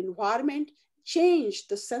social environment changed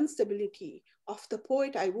the sensibility of the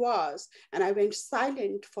poet I was, and I went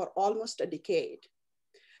silent for almost a decade.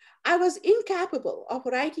 I was incapable of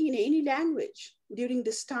writing in any language. During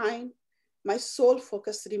this time, my sole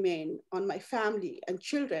focus remained on my family and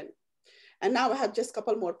children. And now I have just a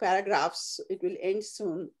couple more paragraphs. It will end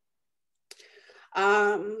soon.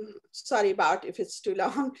 Sorry about if it's too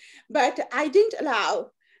long, but I didn't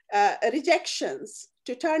allow rejections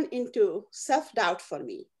to turn into self-doubt for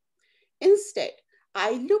me. Instead,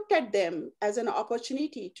 I looked at them as an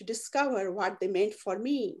opportunity to discover what they meant for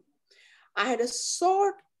me. I had a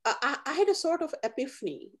sort of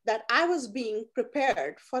epiphany that I was being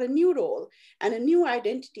prepared for a new role and a new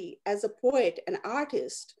identity as a poet and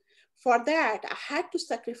artist. For that, I had to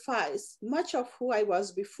sacrifice much of who I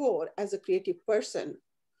was before as a creative person.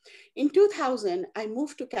 In 2000, I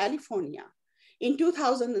moved to California. In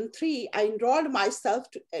 2003, I enrolled myself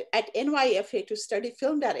at NYFA to study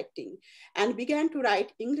film directing and began to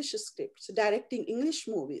write English scripts, directing English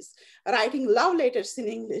movies, writing love letters in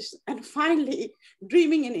English, and finally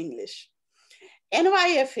dreaming in English.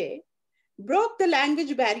 NYFA broke the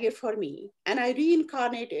language barrier for me, and I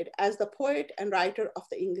reincarnated as the poet and writer of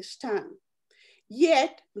the English tongue.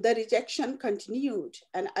 Yet the rejection continued,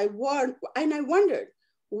 and I wondered,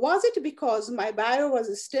 was it because my bio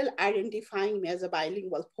was still identifying me as a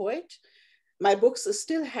bilingual poet? My books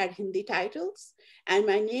still had Hindi titles, and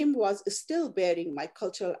my name was still bearing my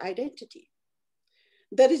cultural identity.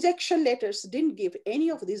 The rejection letters didn't give any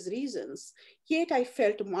of these reasons, yet I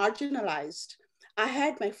felt marginalized. I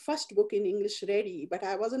had my first book in English ready, but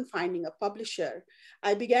I wasn't finding a publisher.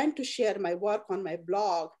 I began to share my work on my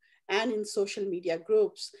blog and in social media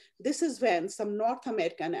groups. This is when some North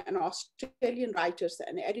American and Australian writers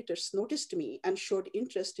and editors noticed me and showed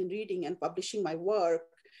interest in reading and publishing my work.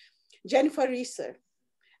 Jennifer Reeser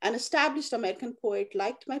An established American poet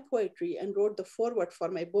liked my poetry and wrote the foreword for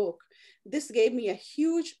my book. This gave me a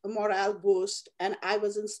huge morale boost, and I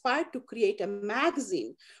was inspired to create a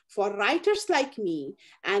magazine for writers like me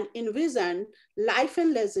and envision life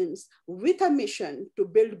and lessons with a mission to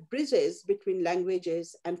build bridges between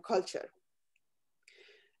languages and culture.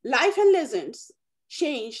 Life and lessons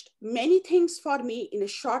changed many things for me in a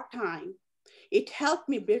short time. It helped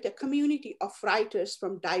me build a community of writers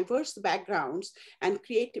from diverse backgrounds and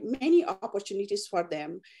create many opportunities for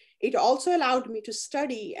them. It also allowed me to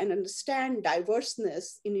study and understand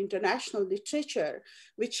diverseness in international literature,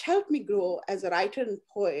 which helped me grow as a writer and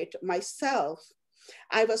poet myself.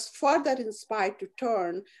 I was further inspired to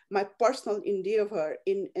turn my personal endeavor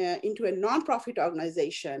into a nonprofit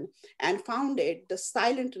organization and founded the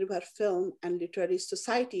Silent River Film and Literary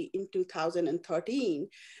Society in 2013,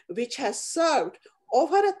 which has served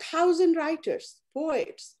over 1,000 writers,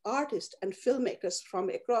 poets, artists, and filmmakers from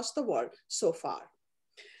across the world so far.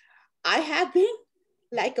 I have been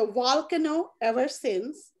like a volcano ever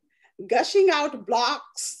since, gushing out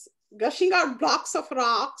blocks, gushing out blocks of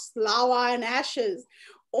rocks, lava, and ashes,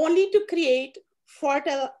 only to create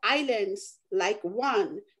fertile islands like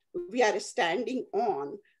one we are standing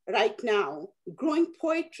on right now, growing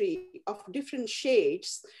poetry of different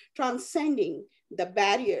shades, transcending the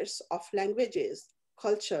barriers of languages,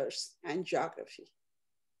 cultures, and geography.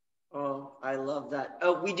 Oh, I love that.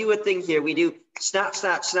 Oh, we do a thing here. We do snap,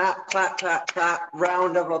 snap, snap, clap, clap, clap,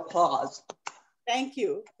 round of applause. Thank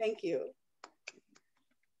you. Thank you.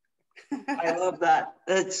 I love that.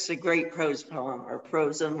 That's a great prose poem or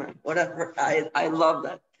prosum or whatever. I love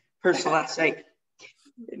that personal essay.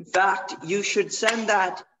 In fact, you should send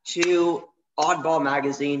that to Oddball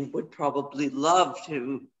Magazine. Would probably love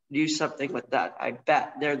to do something with that. I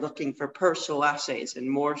bet they're looking for personal essays and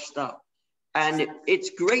more stuff. And it's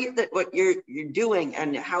great that what you're doing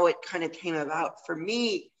and how it kind of came about. For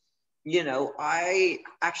me, you know, I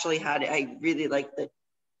really like the,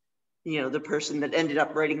 you know, the person that ended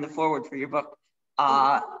up writing the foreword for your book.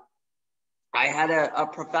 I had a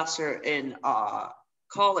professor in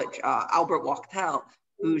college, Albert Wachtel,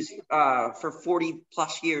 who's for 40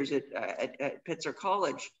 plus years at Pitzer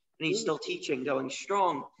College, and he's still teaching, going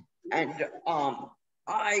strong. And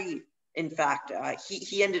in fact,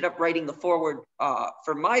 he ended up writing the foreword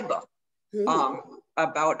for my book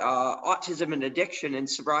about autism and addiction and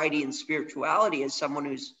sobriety and spirituality, as someone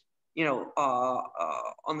who's, you know,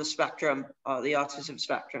 on the spectrum, the autism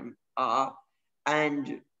spectrum,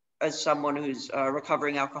 and as someone who's a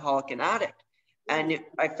recovering alcoholic and addict. And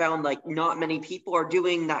I found like not many people are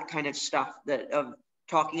doing that kind of stuff, that of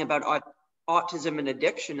talking about autism and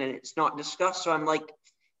addiction, and it's not discussed. So I'm like,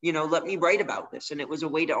 you know, let me write about this. And it was a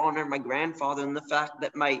way to honor my grandfather and the fact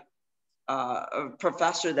that my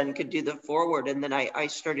professor then could do the foreword. And then I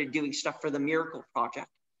started doing stuff for the Miracle Project,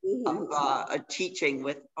 a teaching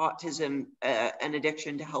with autism and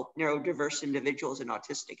addiction to help neurodiverse individuals and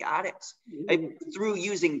autistic addicts, and through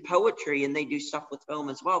using poetry. And they do stuff with film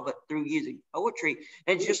as well, but through using poetry.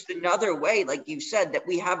 And it's just another way, like you said, that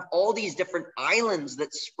we have all these different islands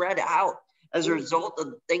that spread out as a result of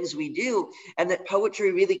the things we do, and that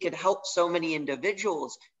poetry really could help so many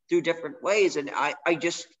individuals through different ways. And I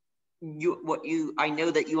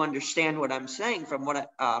know that you understand what I'm saying from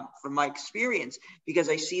from my experience, because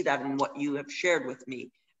I see that in what you have shared with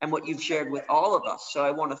me and what you've shared with all of us. So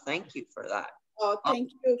I want to thank you for that.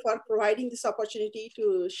 Thank you for providing this opportunity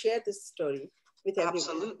to share this story with everyone.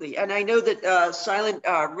 Absolutely. And I know that Silent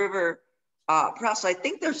River Press, I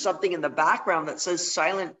think there's something in the background that says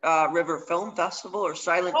Silent River Film Festival or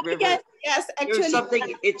Silent River. Yes, actually. There's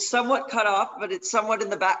something, it's somewhat cut off, but it's somewhat in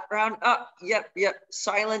the background. Yep.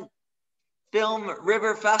 Silent Film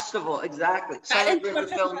River Festival, exactly. Silent River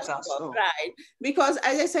Film Festival. Right, because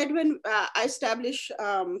as I said, when I established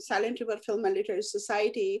Silent River Film and Literary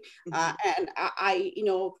Society, and I, you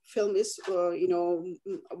know, film is, you know,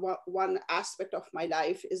 one aspect of my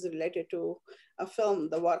life is related to a film,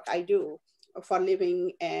 the work I do for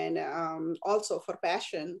living, and also for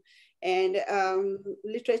passion. And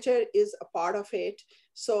literature is a part of it.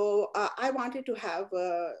 So I wanted to have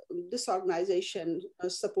this organization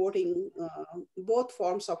supporting both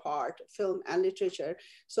forms of art, film and literature.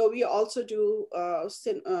 So we also do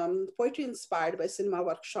poetry inspired by cinema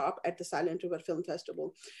workshop at the Silent River Film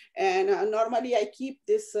Festival. And normally I keep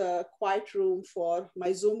this quiet room for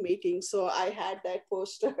my Zoom meeting. So I had that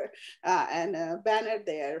poster and banner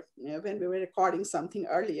there, you know, when we were recording something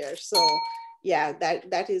earlier. So yeah,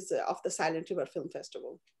 that is of the Silent River Film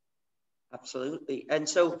Festival. Absolutely. And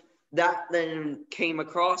so that then came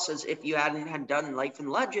across as if you hadn't had done Life and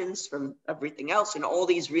Legends from everything else. And all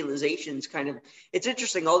these realizations kind of, it's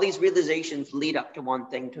interesting, all these realizations lead up to one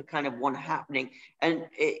thing, to kind of one happening. And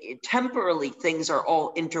temporally, things are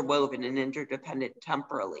all interwoven and interdependent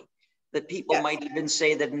temporally. That people might even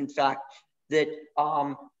say that, in fact, that,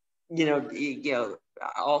 I'll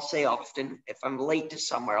say often, if I'm late to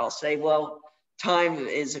somewhere, I'll say, well, time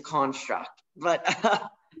is a construct. But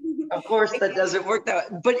of course, that doesn't work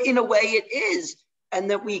that way. But in a way, it is. And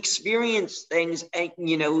that we experience things, and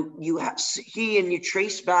you see and you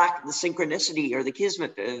trace back the synchronicity or the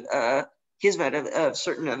kismet of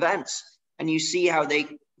certain events, and you see how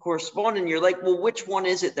they correspond. And you're like, well, which one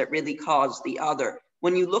is it that really caused the other?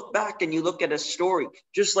 When you look back and you look at a story,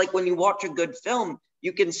 just like when you watch a good film,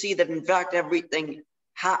 you can see that, in fact, everything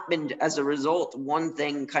happened as a result. One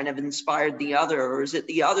thing kind of inspired the other, or is it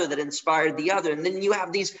the other that inspired the other? And then you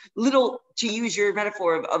have these little, to use your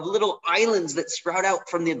metaphor, of little islands that sprout out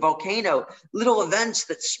from the volcano, little events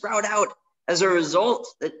that sprout out as a result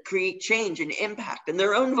that create change and impact in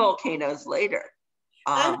their own volcanoes later.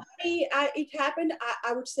 And it happened,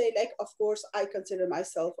 I would say, like, of course, I consider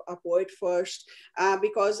myself a poet first,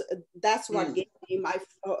 because that's what gave me my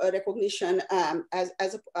recognition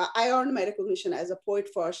I earned my recognition as a poet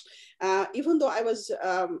first. Even though I was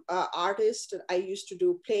an artist, I used to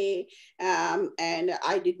do play, and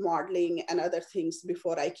I did modeling and other things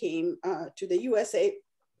before I came to the USA.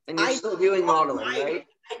 And you're still doing modeling, right?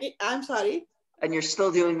 I'm sorry? And you're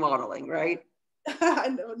still doing modeling, right?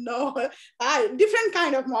 No, different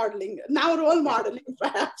kind of modeling. Now role modeling,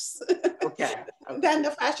 perhaps, than the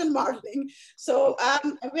fashion modeling. So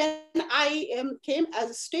when I came as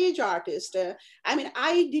a stage artist,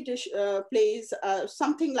 I did plays,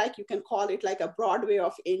 something like, you can call it like a Broadway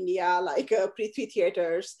of India, like Prithvi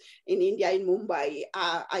theaters in India, in Mumbai.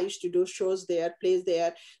 I used to do shows there, plays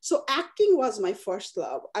there. So acting was my first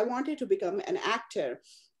love. I wanted to become an actor.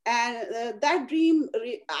 And that dream,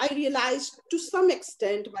 I realized to some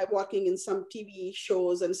extent by working in some TV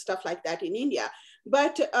shows and stuff like that in India.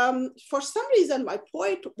 But for some reason, my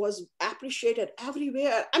poet was appreciated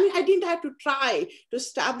everywhere. I didn't have to try to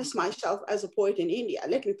establish myself as a poet in India.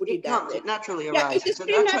 Let me put it that way. It naturally arises. Yeah, so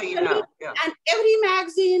that's how you know. Yeah. And every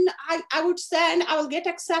magazine I would send, I will get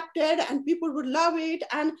accepted, and people would love it.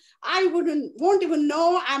 And I won't even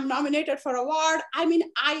know I'm nominated for award.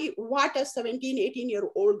 What a 17,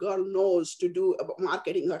 18-year-old girl knows to do about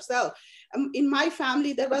marketing herself. In my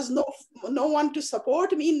family, there was no one to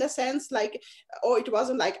support me, in the sense like, it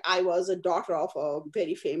wasn't like I was a daughter of a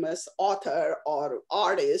very famous author or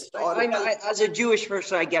artist. As a Jewish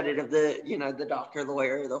person, I get it, of the doctor,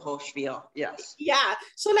 lawyer, the whole spiel. Yes. Yeah.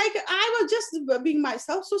 So like, I was just being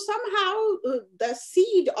myself. So somehow the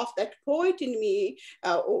seed of that poet in me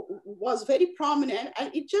was very prominent,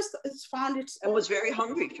 and it's found its own. And was very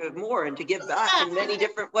hungry for more and to give back in many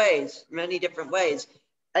different ways.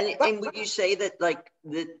 And would you say that, like,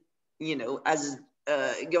 that, as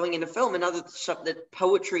going into film and other stuff, that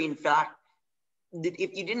poetry, in fact, that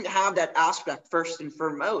if you didn't have that aspect first and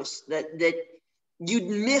foremost, that you'd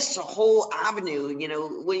miss a whole avenue,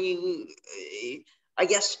 when I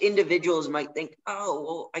guess individuals might think, oh,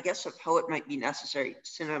 well, I guess a poet might be necessary.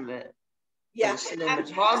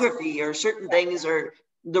 Cinematography or certain things, or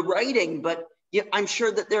the writing, but I'm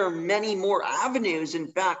sure that there are many more avenues, in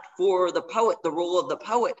fact, for the poet, the role of the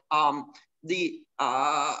poet,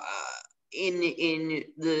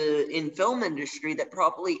 in film industry, that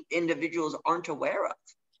probably individuals aren't aware of.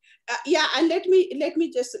 And let me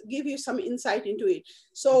just give you some insight into it.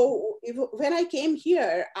 So when I came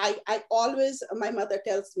here, I always, my mother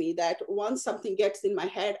tells me that once something gets in my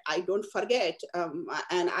head, I don't forget,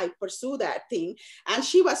 and I pursue that thing. And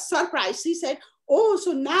she was surprised. She said, oh,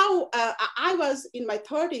 so now I was in my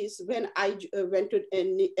 30s when I went to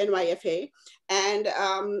NYFA, and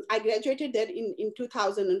I graduated there in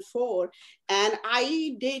 2004, and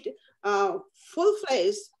I did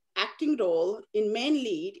full-fledged acting role in main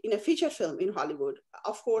lead in a feature film in Hollywood.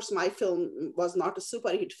 Of course, my film was not a super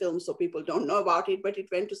hit film, so people don't know about it, but it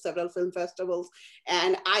went to several film festivals.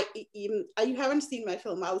 And you haven't seen my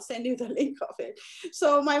film, I'll send you the link of it.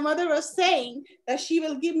 So my mother was saying that she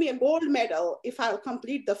will give me a gold medal if I'll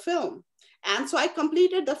complete the film. And so I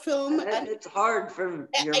completed the film. And it's hard from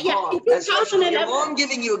your mom. Especially your mom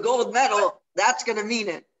giving you a gold medal, that's going to mean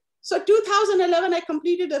it. So 2011, I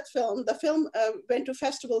completed that film. The film went to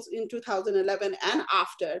festivals in 2011 and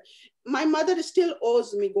after. My mother still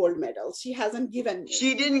owes me gold medals. She hasn't given me.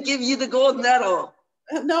 She didn't give you the gold medal.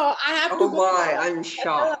 No, I have to. Oh my, I'm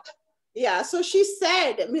shocked. Yeah, so she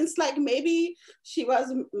said, it means like maybe she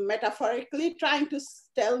was metaphorically trying to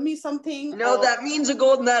tell me something. No, that means a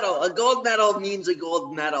gold medal. A gold medal means a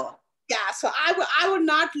gold medal. Yeah, so I would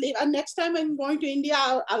not leave. And next time I'm going to India,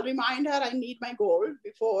 I'll remind her I need my gold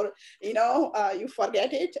before, you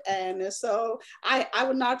forget it. And so I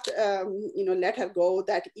would not, let her go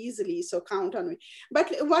that easily. So count on me.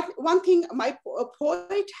 But one thing, my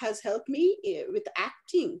poet has helped me with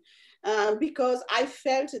acting. Because I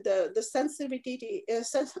felt the sensitivity, a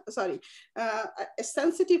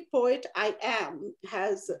sensitive poet I am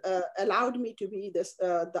has allowed me to be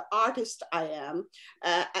the artist I am,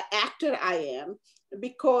 actor I am,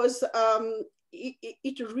 because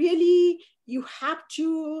it really, you have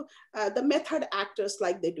to, the method actors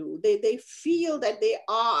like they feel that they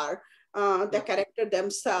are the character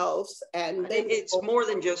themselves. And then it's more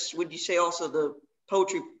than just, would you say also the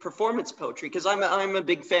poetry, performance poetry? Because I'm a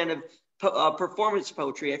big fan of performance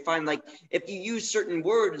poetry. I find like if you use certain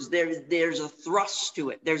words, there's a thrust to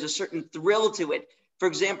it. There's a certain thrill to it. For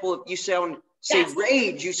example, if you say yes.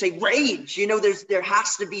 Rage, you say rage. There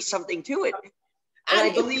has to be something to it. And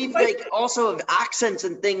I believe like also accents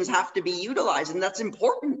and things have to be utilized, and that's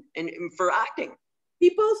important for acting.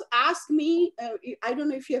 People ask me, I don't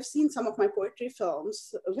know if you have seen some of my poetry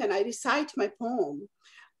films, when I recite my poem,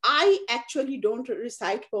 I actually don't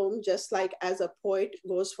recite poem just like as a poet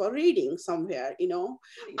goes for reading somewhere,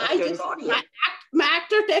 my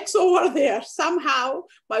actor takes over there. Somehow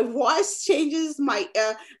my voice changes,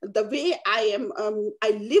 the way I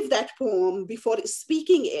live that poem before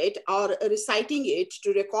speaking it or reciting it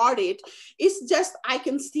to record it. It's just, I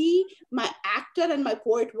can see my actor and my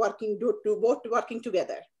poet both working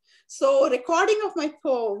together. So recording of my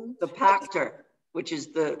poem. The pactor, which is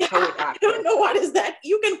the poet actor. I don't know what is that.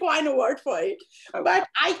 You can coin a word for it. Okay. But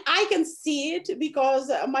I can see it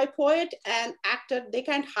because my poet and actor, they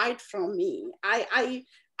can't hide from me. I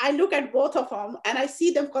look at both of them and I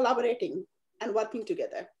see them collaborating and working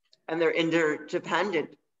together. And they're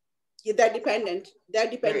interdependent. Yeah, they're dependent.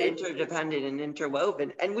 They're interdependent and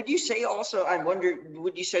interwoven. And would you say also, I wonder,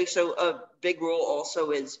 would you say so a big role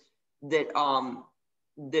also is that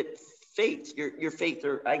that faith, your faith,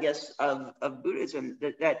 or I guess of Buddhism,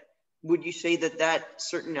 that would you say that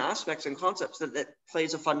certain aspects and concepts that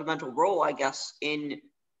plays a fundamental role, I guess, in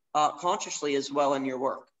consciously as well in your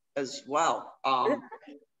work as well?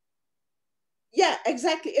 Yeah,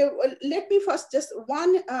 exactly. Let me first just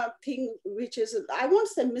one thing, which is, I won't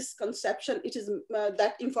say misconception. It is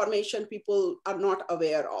that information people are not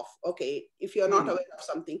aware of. Okay, if you're not aware of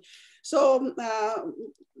something. So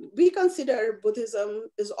we consider Buddhism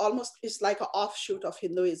is like an offshoot of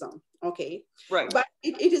Hinduism. Okay, right. But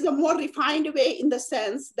it is a more refined way in the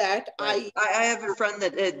sense that right. I have a friend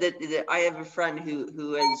that I have a friend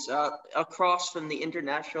who is across from the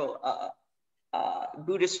International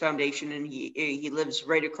Buddhist Foundation, and he lives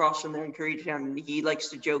right across from there in Koreatown, and he likes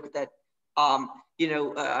to joke that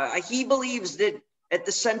he believes that at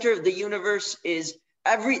the center of the universe is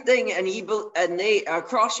everything, and they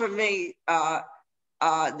across from me that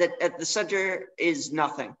at the center is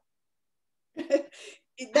nothing.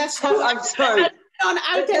 That's true. I'm sorry.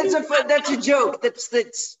 That's a joke.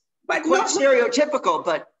 That's but quite stereotypical,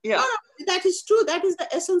 but yeah. No, that is true. That is the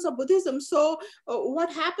essence of Buddhism. So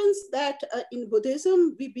what happens that in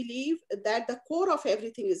Buddhism, we believe that the core of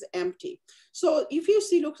everything is empty. So if you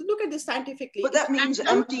see, look at this scientifically. But that means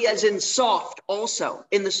empty as in soft also,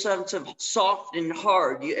 in the sense of soft and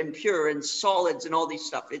hard and pure and solids and all these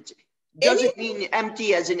stuff. It doesn't mean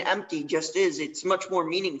empty as in empty, just is. It's much more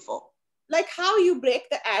meaningful. Like how you break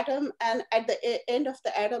the atom, and at the end of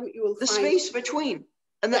the atom, you will find the space between.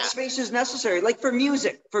 And that space is necessary, like for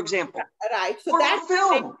music, for example. Right. So that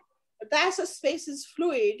film. That's a space is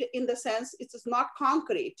fluid in the sense it is not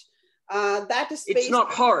concrete. That is space. It's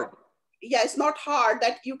not hard. Yeah, it's not hard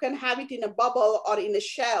that you can have it in a bubble or in a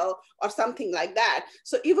shell or something like that.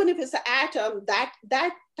 So even if it's an atom, that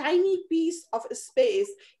tiny piece of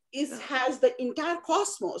space has the entire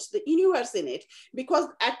cosmos, the universe in it, because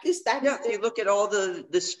at least that is. If you look at all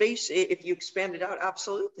the space, if you expand it out,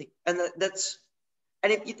 absolutely. And that's.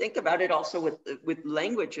 And if you think about it also with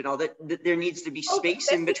language and all that there needs to be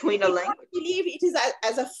space in between a language. I believe it is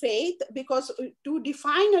as a faith, because to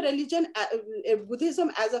define a religion, Buddhism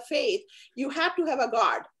as a faith, you have to have a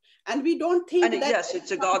God. And we don't think that. Yes, it's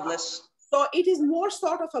a godless. So it is more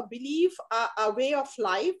sort of a belief, a way of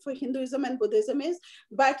life for Hinduism and Buddhism is,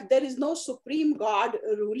 but there is no supreme God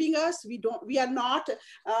ruling us. We are not,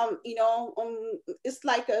 it's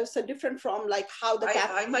like so different from like how the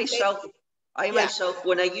Catholic I myself,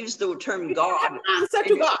 when I use the term God. Answer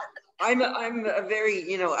to God. I'm a very,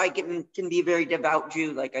 I can be a very devout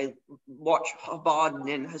Jew. Like I watch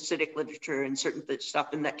Chabad and Hasidic literature and certain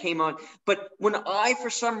stuff, and that came on. But for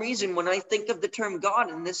some reason, when I think of the term God,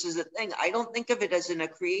 and this is a thing, I don't think of it as in a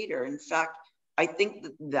creator. In fact, I think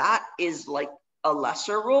that is like a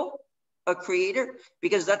lesser role, a creator,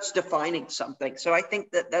 because that's defining something. So I think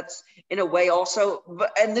that that's in a way also,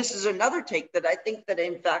 and this is another take, that I think that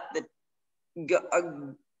in fact that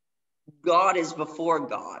God is before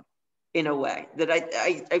God, in a way, that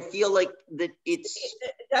I feel like that I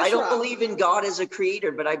That's don't right. believe in God as a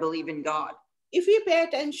creator, but I believe in God. If we pay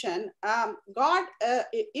attention, God,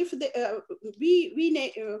 if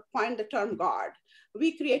we find the term God,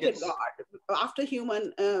 we created Yes. God after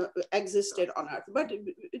human existed on earth. But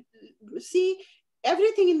see,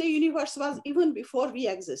 everything in the universe was even before we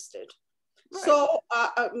existed. Right. So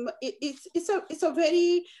it's a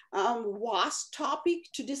very vast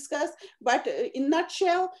topic to discuss, but in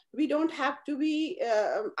nutshell, we don't have to be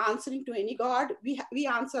answering to any god. We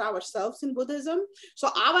answer ourselves in Buddhism. So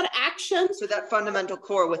our actions. So that fundamental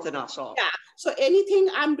core within us all. Yeah. So anything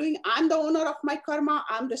I'm doing, I'm the owner of my karma.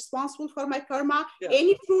 I'm responsible for my karma. Yeah.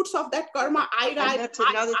 Any fruits of that karma, And that's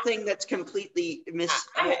another thing that's completely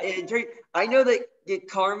I know that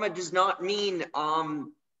karma does not mean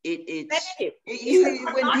when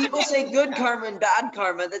people say good karma and bad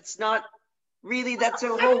karma, that's not really, that's a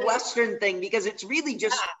whole Western thing, because it's really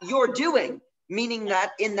just your doing, meaning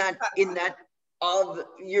that in that of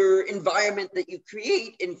your environment that you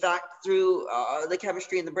create, in fact, through the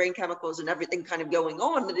chemistry and the brain chemicals and everything kind of going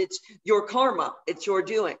on, that it's your karma, it's your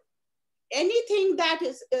doing. Anything that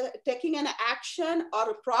is taking an action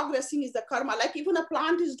or progressing is the karma. Like even a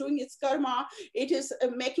plant is doing its karma, it is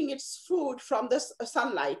making its food from the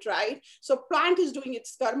sunlight, right? So plant is doing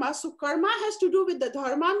its karma. So karma has to do with the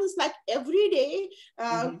dharma. It's like everyday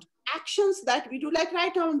actions that we do, like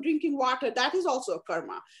right now I'm drinking water, that is also a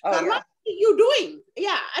karma. Karma you doing.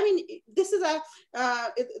 Yeah, I mean, this is a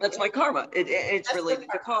that's my karma. It's related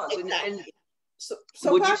to cause. Exactly. And so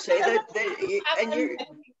would you say that and your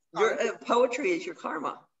poetry is your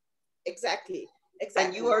karma? Exactly.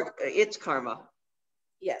 And you are its karma.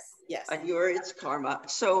 Yes. And you are its karma.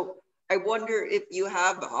 So I wonder if you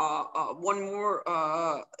have one more,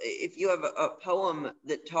 if you have a poem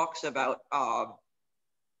that talks about,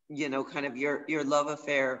 kind of your love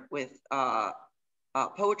affair with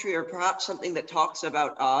poetry, or perhaps something that talks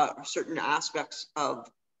about certain aspects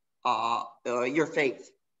of your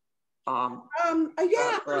faith. I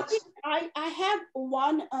have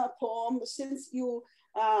one poem, since you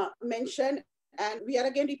mentioned, and we are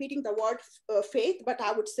again repeating the word faith, but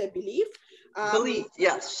I would say belief. Belief,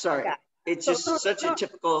 yes, sorry. Yeah. It's just such a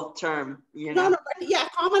typical term, No, but yeah,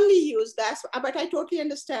 commonly used. But I totally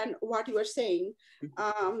understand what you are saying.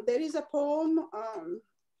 There is a poem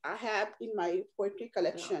I have in my poetry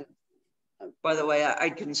collection. By the way, I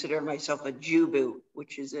consider myself a Jubu,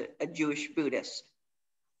 which is a Jewish Buddhist.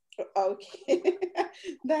 Okay,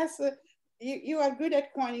 you are good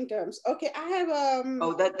at coining terms. Okay, I have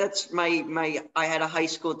that's my I had a high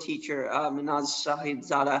school teacher, Minaz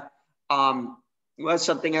Sahibzada, was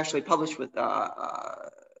something actually published with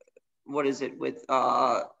what is it, with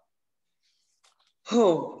I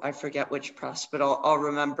forget which press, but I'll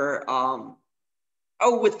remember,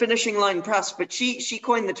 with Finishing Line Press, but she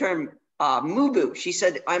coined the term Mubu. She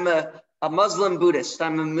said, I'm a Muslim Buddhist,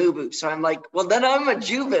 I'm a Mubu. So I'm like, well, then I'm a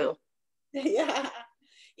Jubu.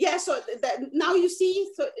 Yeah, so now you see,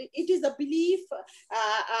 so it is a belief.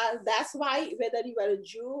 That's why whether you are a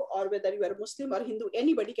Jew or whether you are a Muslim or Hindu,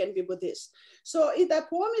 anybody can be Buddhist. So the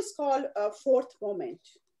poem is called Fourth Moment.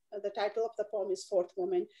 The title of the poem is Fourth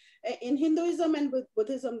Moment. In Hinduism and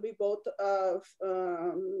Buddhism, we both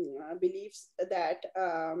beliefs that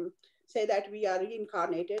say that we are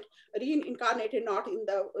reincarnated not in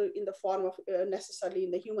the form of necessarily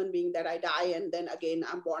in the human being, that I die and then again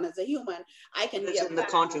I'm born as a human. I can be in the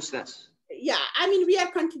consciousness. Yeah, I mean, we are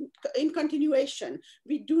in continuation.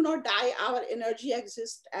 We do not die. Our energy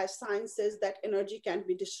exists, as science says that energy can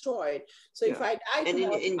be destroyed. So if I die and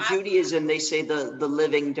tomorrow, in Judaism, they say the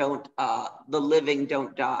living don't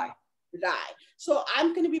die. Right. So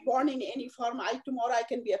I'm going to be born in any form. Tomorrow I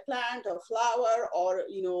can be a plant, a flower, or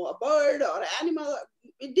a bird or animal.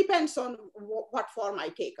 It depends on what form I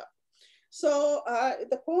take up. So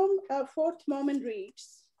the poem Fourth Moment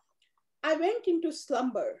reads, I went into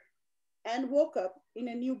slumber and woke up in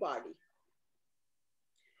a new body.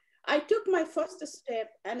 I took my first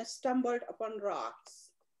step and stumbled upon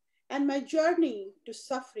rocks, and my journey to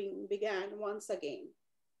suffering began once again.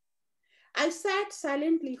 I sat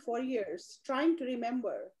silently for years, trying to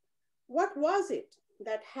remember what was it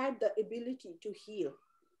that had the ability to heal.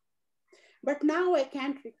 But now I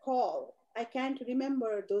can't recall, I can't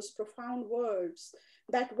remember those profound words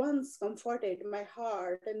that once comforted my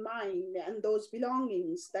heart and mind, and those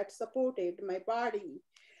belongings that supported my body.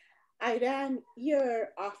 I ran year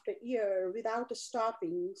after year without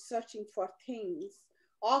stopping, searching for things,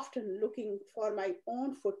 often looking for my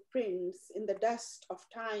own footprints in the dust of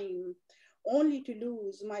time, only to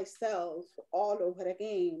lose myself all over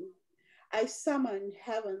again. I summoned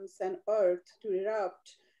heavens and earth to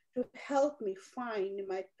erupt, to help me find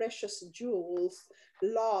my precious jewels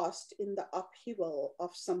lost in the upheaval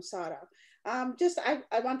of samsara.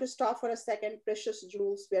 I want to stop for a second. Precious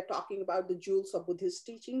jewels, we are talking about the jewels of Buddhist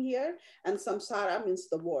teaching here, and samsara means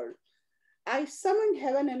the world. I summoned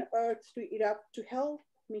heaven and earth to erupt to help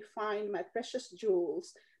me find my precious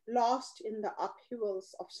jewels lost in the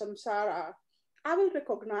upheavals of samsara. I will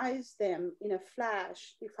recognize them in a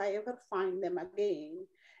flash if I ever find them again,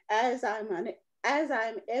 as as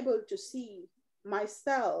I'm able to see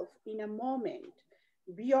myself in a moment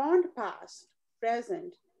beyond past,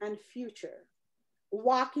 present, and future,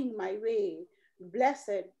 walking my way,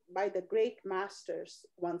 blessed by the great masters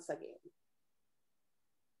once again.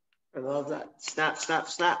 I love that. Snap, snap,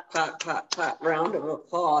 snap, clap, clap, clap, round of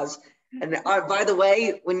applause. And by the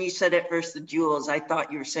way, when you said at first the jewels, I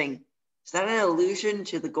thought you were saying, is that an allusion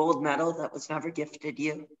to the gold medal that was never gifted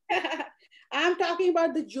you? I'm talking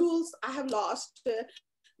about the jewels I have lost,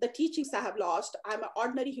 the teachings I have lost. I'm an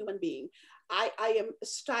ordinary human being. I am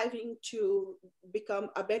striving to become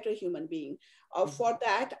a better human being. For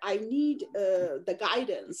that, I need the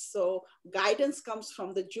guidance. So guidance comes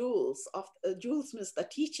from the jewels of jewels means the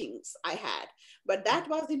teachings I had. But that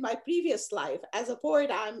was in my previous life. As a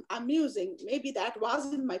poet, I'm musing. Maybe that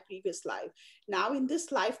was in my previous life. Now in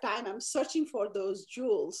this lifetime, I'm searching for those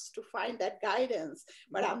jewels to find that guidance,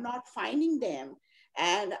 but I'm not finding them.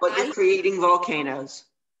 And but you're creating volcanoes.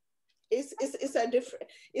 It's a different,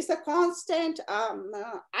 it's a constant.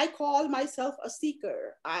 I call myself a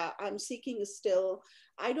seeker. I'm seeking still.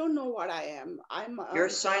 I don't know what I am. You're a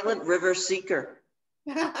silent river seeker.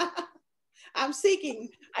 I'm seeking.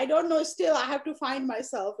 I don't know still. I have to find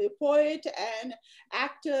myself. A poet, an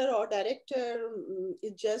actor, or director.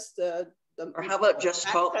 It's just or how about just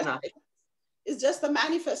Kalpna? It's just the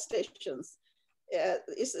manifestations.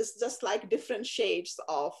 It's just like different shades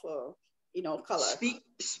of color.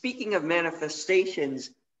 Speaking of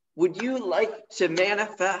manifestations, would you like to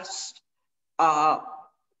manifest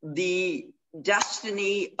the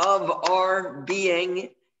destiny of our being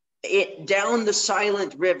it down the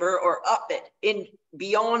silent river or up it in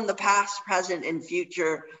beyond the past, present, and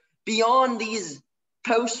future, beyond these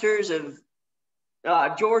posters of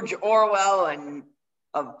George Orwell and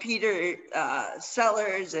of Peter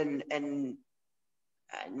Sellers and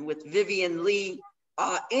with Vivian Lee,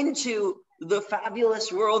 into the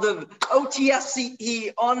fabulous world of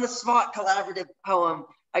OTSCE on the spot collaborative poem.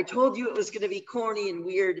 I told you it was going to be corny and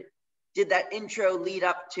weird. Did that intro lead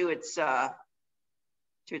up to its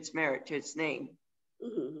merit, to its name?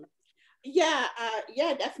 Mm-hmm. Yeah,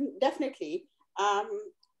 definitely.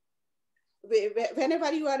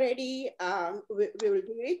 Whenever you are ready, we will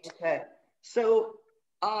do it. Okay. So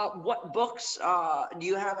what books do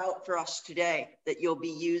you have out for us today that you'll be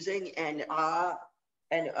using, and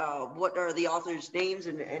what are the authors' names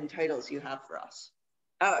and titles you have for us?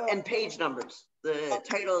 And page numbers, the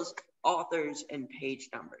titles, authors, and page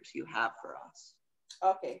numbers you have for us.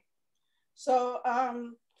 Okay. So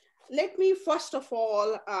let me first of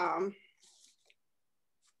all, I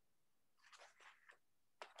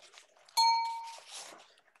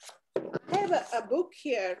have a book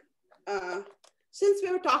here, since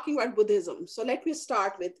we were talking about Buddhism. So let me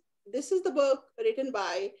start with, this is the book written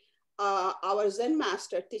by our Zen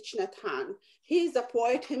master, Thich Nhat Hanh. He is a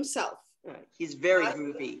poet himself. He's very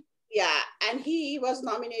groovy. Yeah, and he was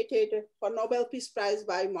nominated for Nobel Peace Prize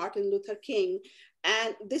by Martin Luther King.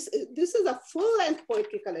 And this is a full-length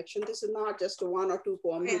poetry collection. This is not just one or two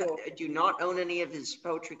poems. I do not own any of his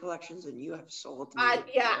poetry collections, and you have sold me.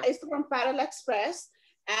 Yeah, it's from Parallel Express.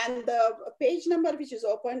 And the page number which is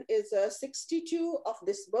open is 62 of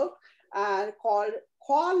this book, called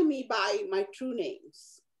Call Me By My True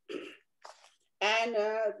Names. And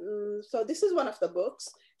so this is one of the books.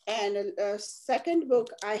 And a second book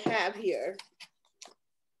I have here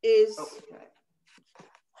is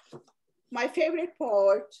my favorite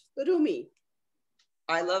poet, Rumi.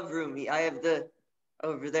 I love Rumi. I have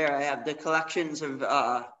over there, I have the collections of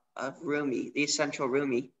Rumi, the essential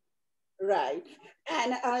Rumi. Right.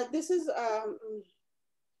 And this is a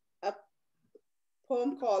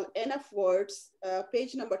poem called Enough Words,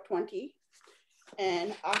 page number 20.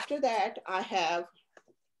 And after that, I have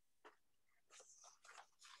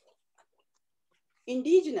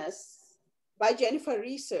Indigenous by Jennifer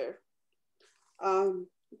Reeser.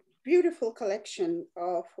 Beautiful collection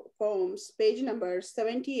of poems, page number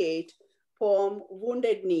 78, poem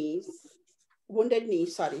Wounded Knee,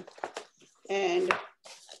 sorry. And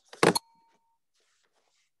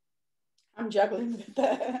I'm juggling with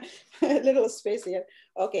a little space here.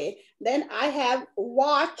 Okay, then I have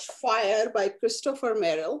Watch Fire by Christopher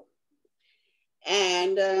Merrill.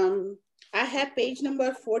 And I have page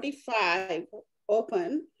number 45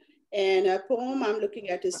 open, and a poem I'm looking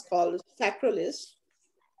at is called Sacralist.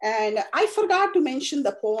 And I forgot to mention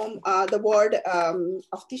the poem, the word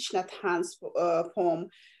of Thich Nhat Hanh's poem.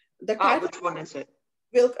 The title, which one is it?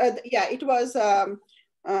 Yeah, it was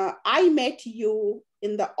I Met You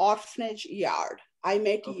in the Orphanage Yard. I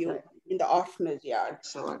Met You in the Orphanage Yard.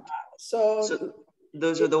 Excellent. So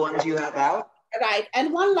those are the ones you have out? Right.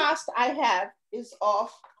 And one last I have is of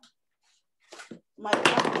my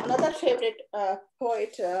another favorite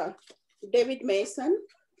poet, David Mason,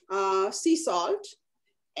 Sea Salt.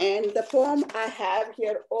 And the poem I have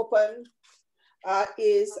here open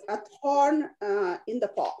is A Thorn in the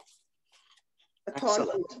Paw. A Thorn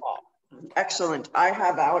in the Paw. Excellent. I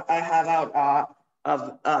have out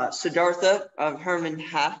of Siddhartha of Herman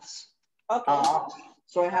Hesse. Okay.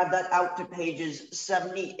 So I have that out to pages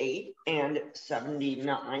 78 and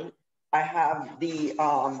 79. I have the,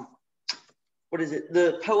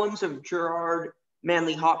 the Poems of Gerard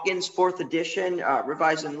Manley Hopkins, 4th edition,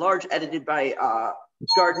 revised and enlarged, edited by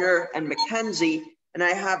Gardner and Mackenzie. And I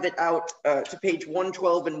have it out to page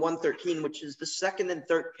 112 and 113, which is the second and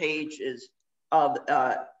third pages of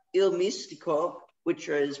Il Mistico, which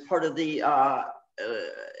is part of the,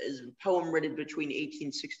 is a poem written between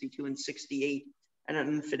 1862 and 68. An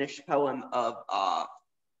unfinished poem of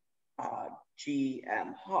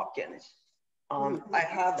G.M. Hawkins. I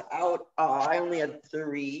have out, I only had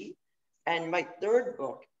 3. And my third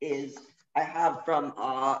book is, I have from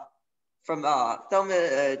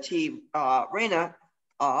Thelma T. Reyna.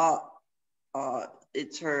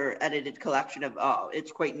 It's her edited collection of,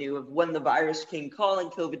 it's quite new, of When the Virus Came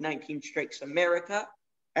Calling, COVID-19 Strikes America.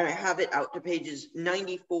 And I have it out to pages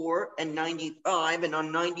 94 and 95. And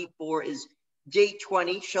on 94 is Day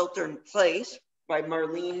 20, Shelter in Place by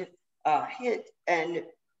Marlene Hitt, and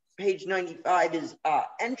page 95 is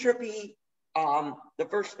Entropy, the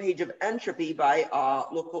first page of Entropy by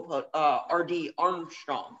local poet R.D.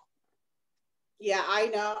 Armstrong. Yeah, I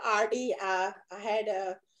know R.D.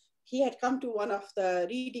 He had come to one of the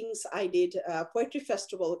readings I did, Poetry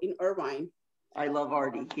Festival in Irvine. I love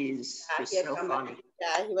R.D. He's just so funny.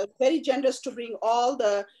 Yeah, he was very generous to bring all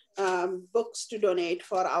the books to donate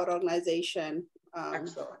for our organization.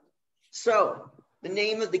 Excellent. So the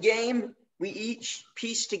name of the game, we each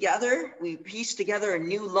piece together a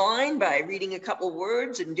new line by reading a couple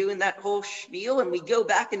words and doing that whole spiel, and we go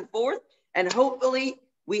back and forth, and hopefully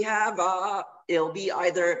we have, it'll be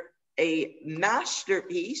either a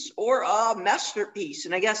masterpiece or a masterpiece.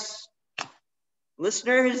 And I guess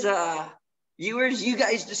listeners, viewers, you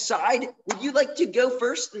guys decide. Would you like to go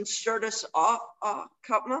first and start us off,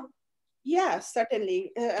 Kalpna? Yeah,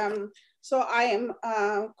 certainly. So I am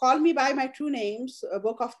Call Me By My True Names, a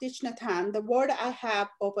book of Thich Nhat Hanh. The word I have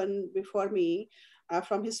open before me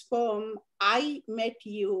from his poem, I Met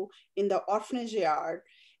You in the Orphanage Yard.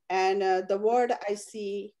 And the word I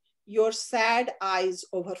see, Your Sad Eyes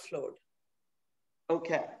Overflowed.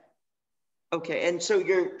 Okay. Okay, and so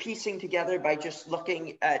you're piecing together by just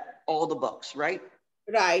looking at all the books, right?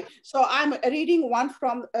 Right. So I'm reading one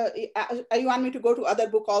from, you want me to go to other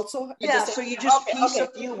book also? Yeah, so you just piece a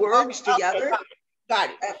few words together. Got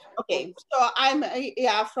it. Okay, so I'm,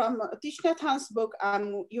 from Thich Nhat Hanh's book,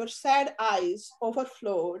 Your Sad Eyes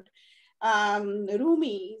Overflowed.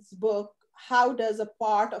 Rumi's book, How Does a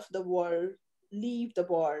Part of the World Leave the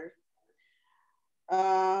World?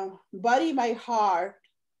 Bury My Heart,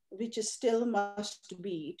 which still must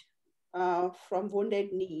beat, from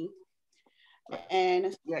Wounded Knee.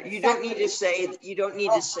 And yeah, you don't need to say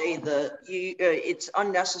it's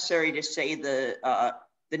unnecessary to say the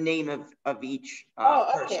name of each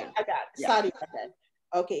person. I got it. Yeah. Sorry about that.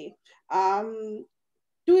 Okay.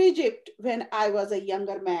 To Egypt when I was a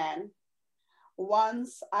younger man.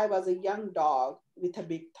 Once I was a young dog with a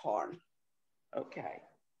big thorn. Okay.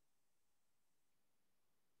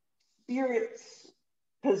 Spirits,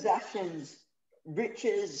 possessions,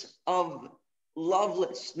 riches of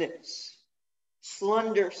lovelessness,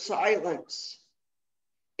 slender silence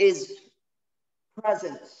is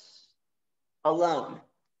presence alone.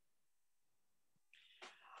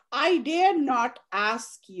 I dare not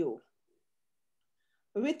ask you.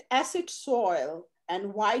 With acid soil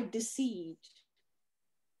and white deceit,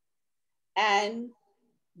 and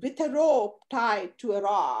with a rope tied to a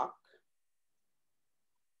rock,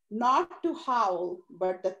 not to howl,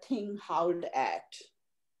 but the thing howled at.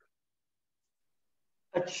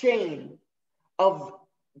 A chain of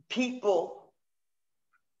people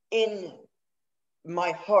in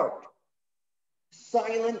my heart,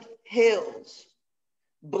 silent hills,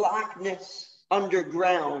 blackness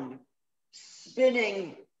underground,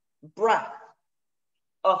 spinning breath,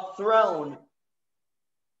 a throne,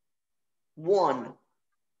 one.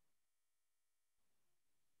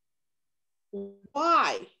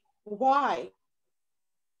 Why? Why?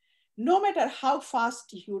 No matter how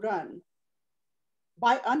fast you run,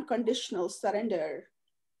 by unconditional surrender,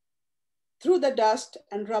 through the dust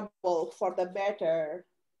and rubble for the better,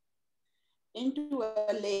 into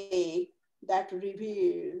a lake that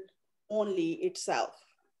revealed only itself.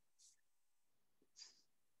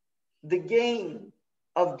 The game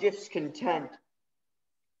of discontent,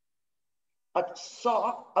 a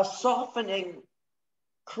softening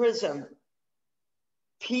chrism,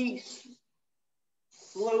 peace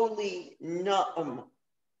slowly numb,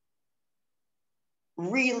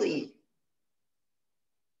 really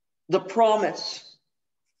the promise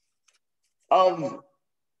of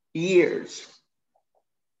years.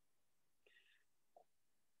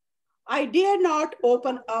 I dare not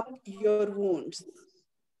open up your wounds.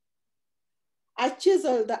 I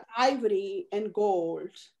chisel the ivory and gold.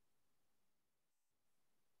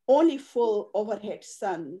 Only full overhead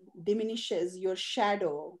sun diminishes your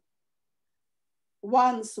shadow.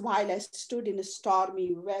 Once while I stood in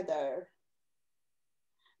stormy weather,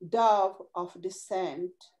 dove of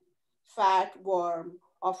dissent, fat worm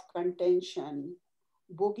of contention,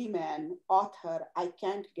 boogeyman, author, I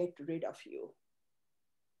can't get rid of you.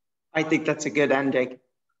 I think that's a good ending.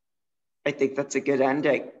 I think that's a good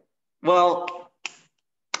ending. Well,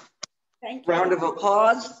 thank you. Round of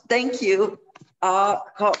applause. Thank you.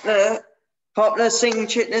 Kalpna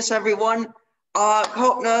Singh-Chitnis, everyone.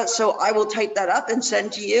 Kalpna, so I will type that up and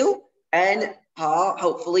send to you. And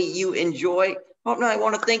hopefully you enjoy. Kalpna, I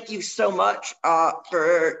want to thank you so much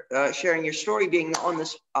for sharing your story, being on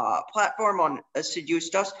this platform on Assiduous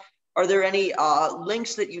Dust. Are there any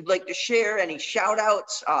links that you'd like to share? Any shout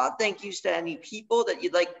outs? Thank yous to any people that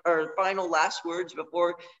you'd like, or final last words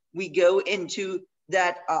before we go into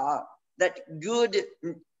that that good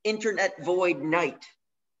internet void night?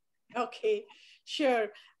 Okay, sure.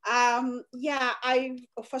 Yeah,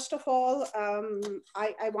 first of all,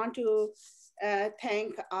 I want to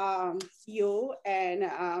thank you and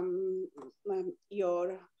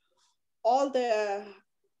all the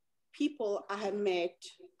people I have met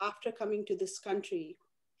after coming to this country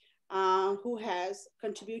who has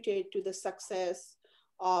contributed to the success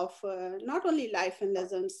of not only Life and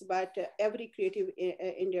Lessons, but every creative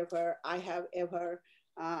endeavor I have ever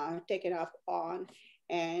taken up on.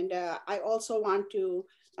 And I also want to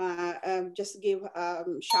just give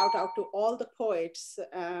shout out to all the poets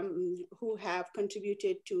who have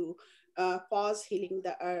contributed to Pause Healing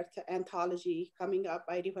the Earth anthology coming up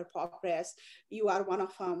by River Pop Press. You are one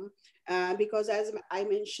of them. Because as I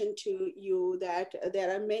mentioned to you that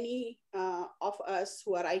there are many of us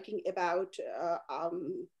who are writing about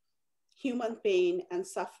human pain and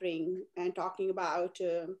suffering and talking about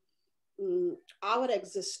our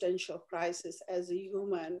existential crisis as a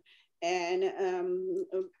human. And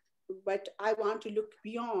but I want to look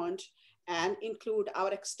beyond and include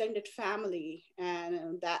our extended family,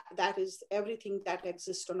 and that is everything that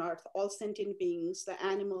exists on earth, all sentient beings, the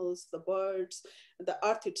animals, the birds, the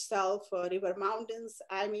earth itself, river, mountains.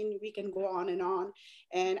 I mean, we can go on.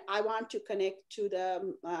 And I want to connect to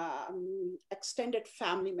the extended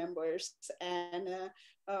family members, and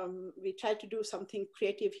we try to do something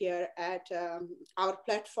creative here at our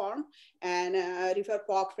platform. And River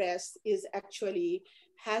Pop Press is actually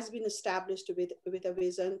has been established with a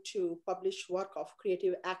vision to publish work of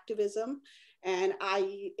creative activism. And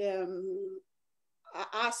I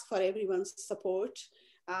ask for everyone's support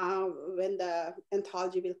when the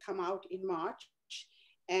anthology will come out in March.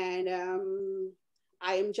 And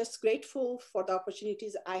I am just grateful for the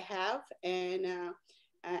opportunities I have, and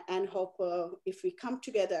hope if we come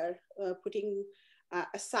together, putting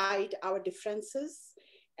aside our differences,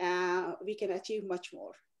 we can achieve much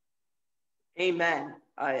more. Amen.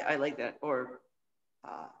 I like that. Or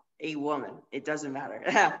a woman. It doesn't matter.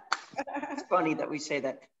 It's funny that we say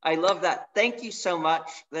that. I love that. Thank you so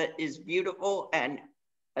much. That is beautiful. And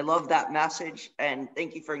I love that message. And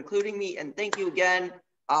thank you for including me. And thank you again.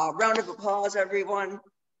 Round of applause, everyone.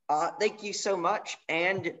 Thank you so much.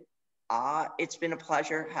 And it's been a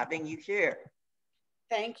pleasure having you here.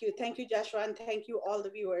 Thank you. Thank you, Joshua. And thank you, all the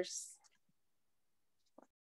viewers.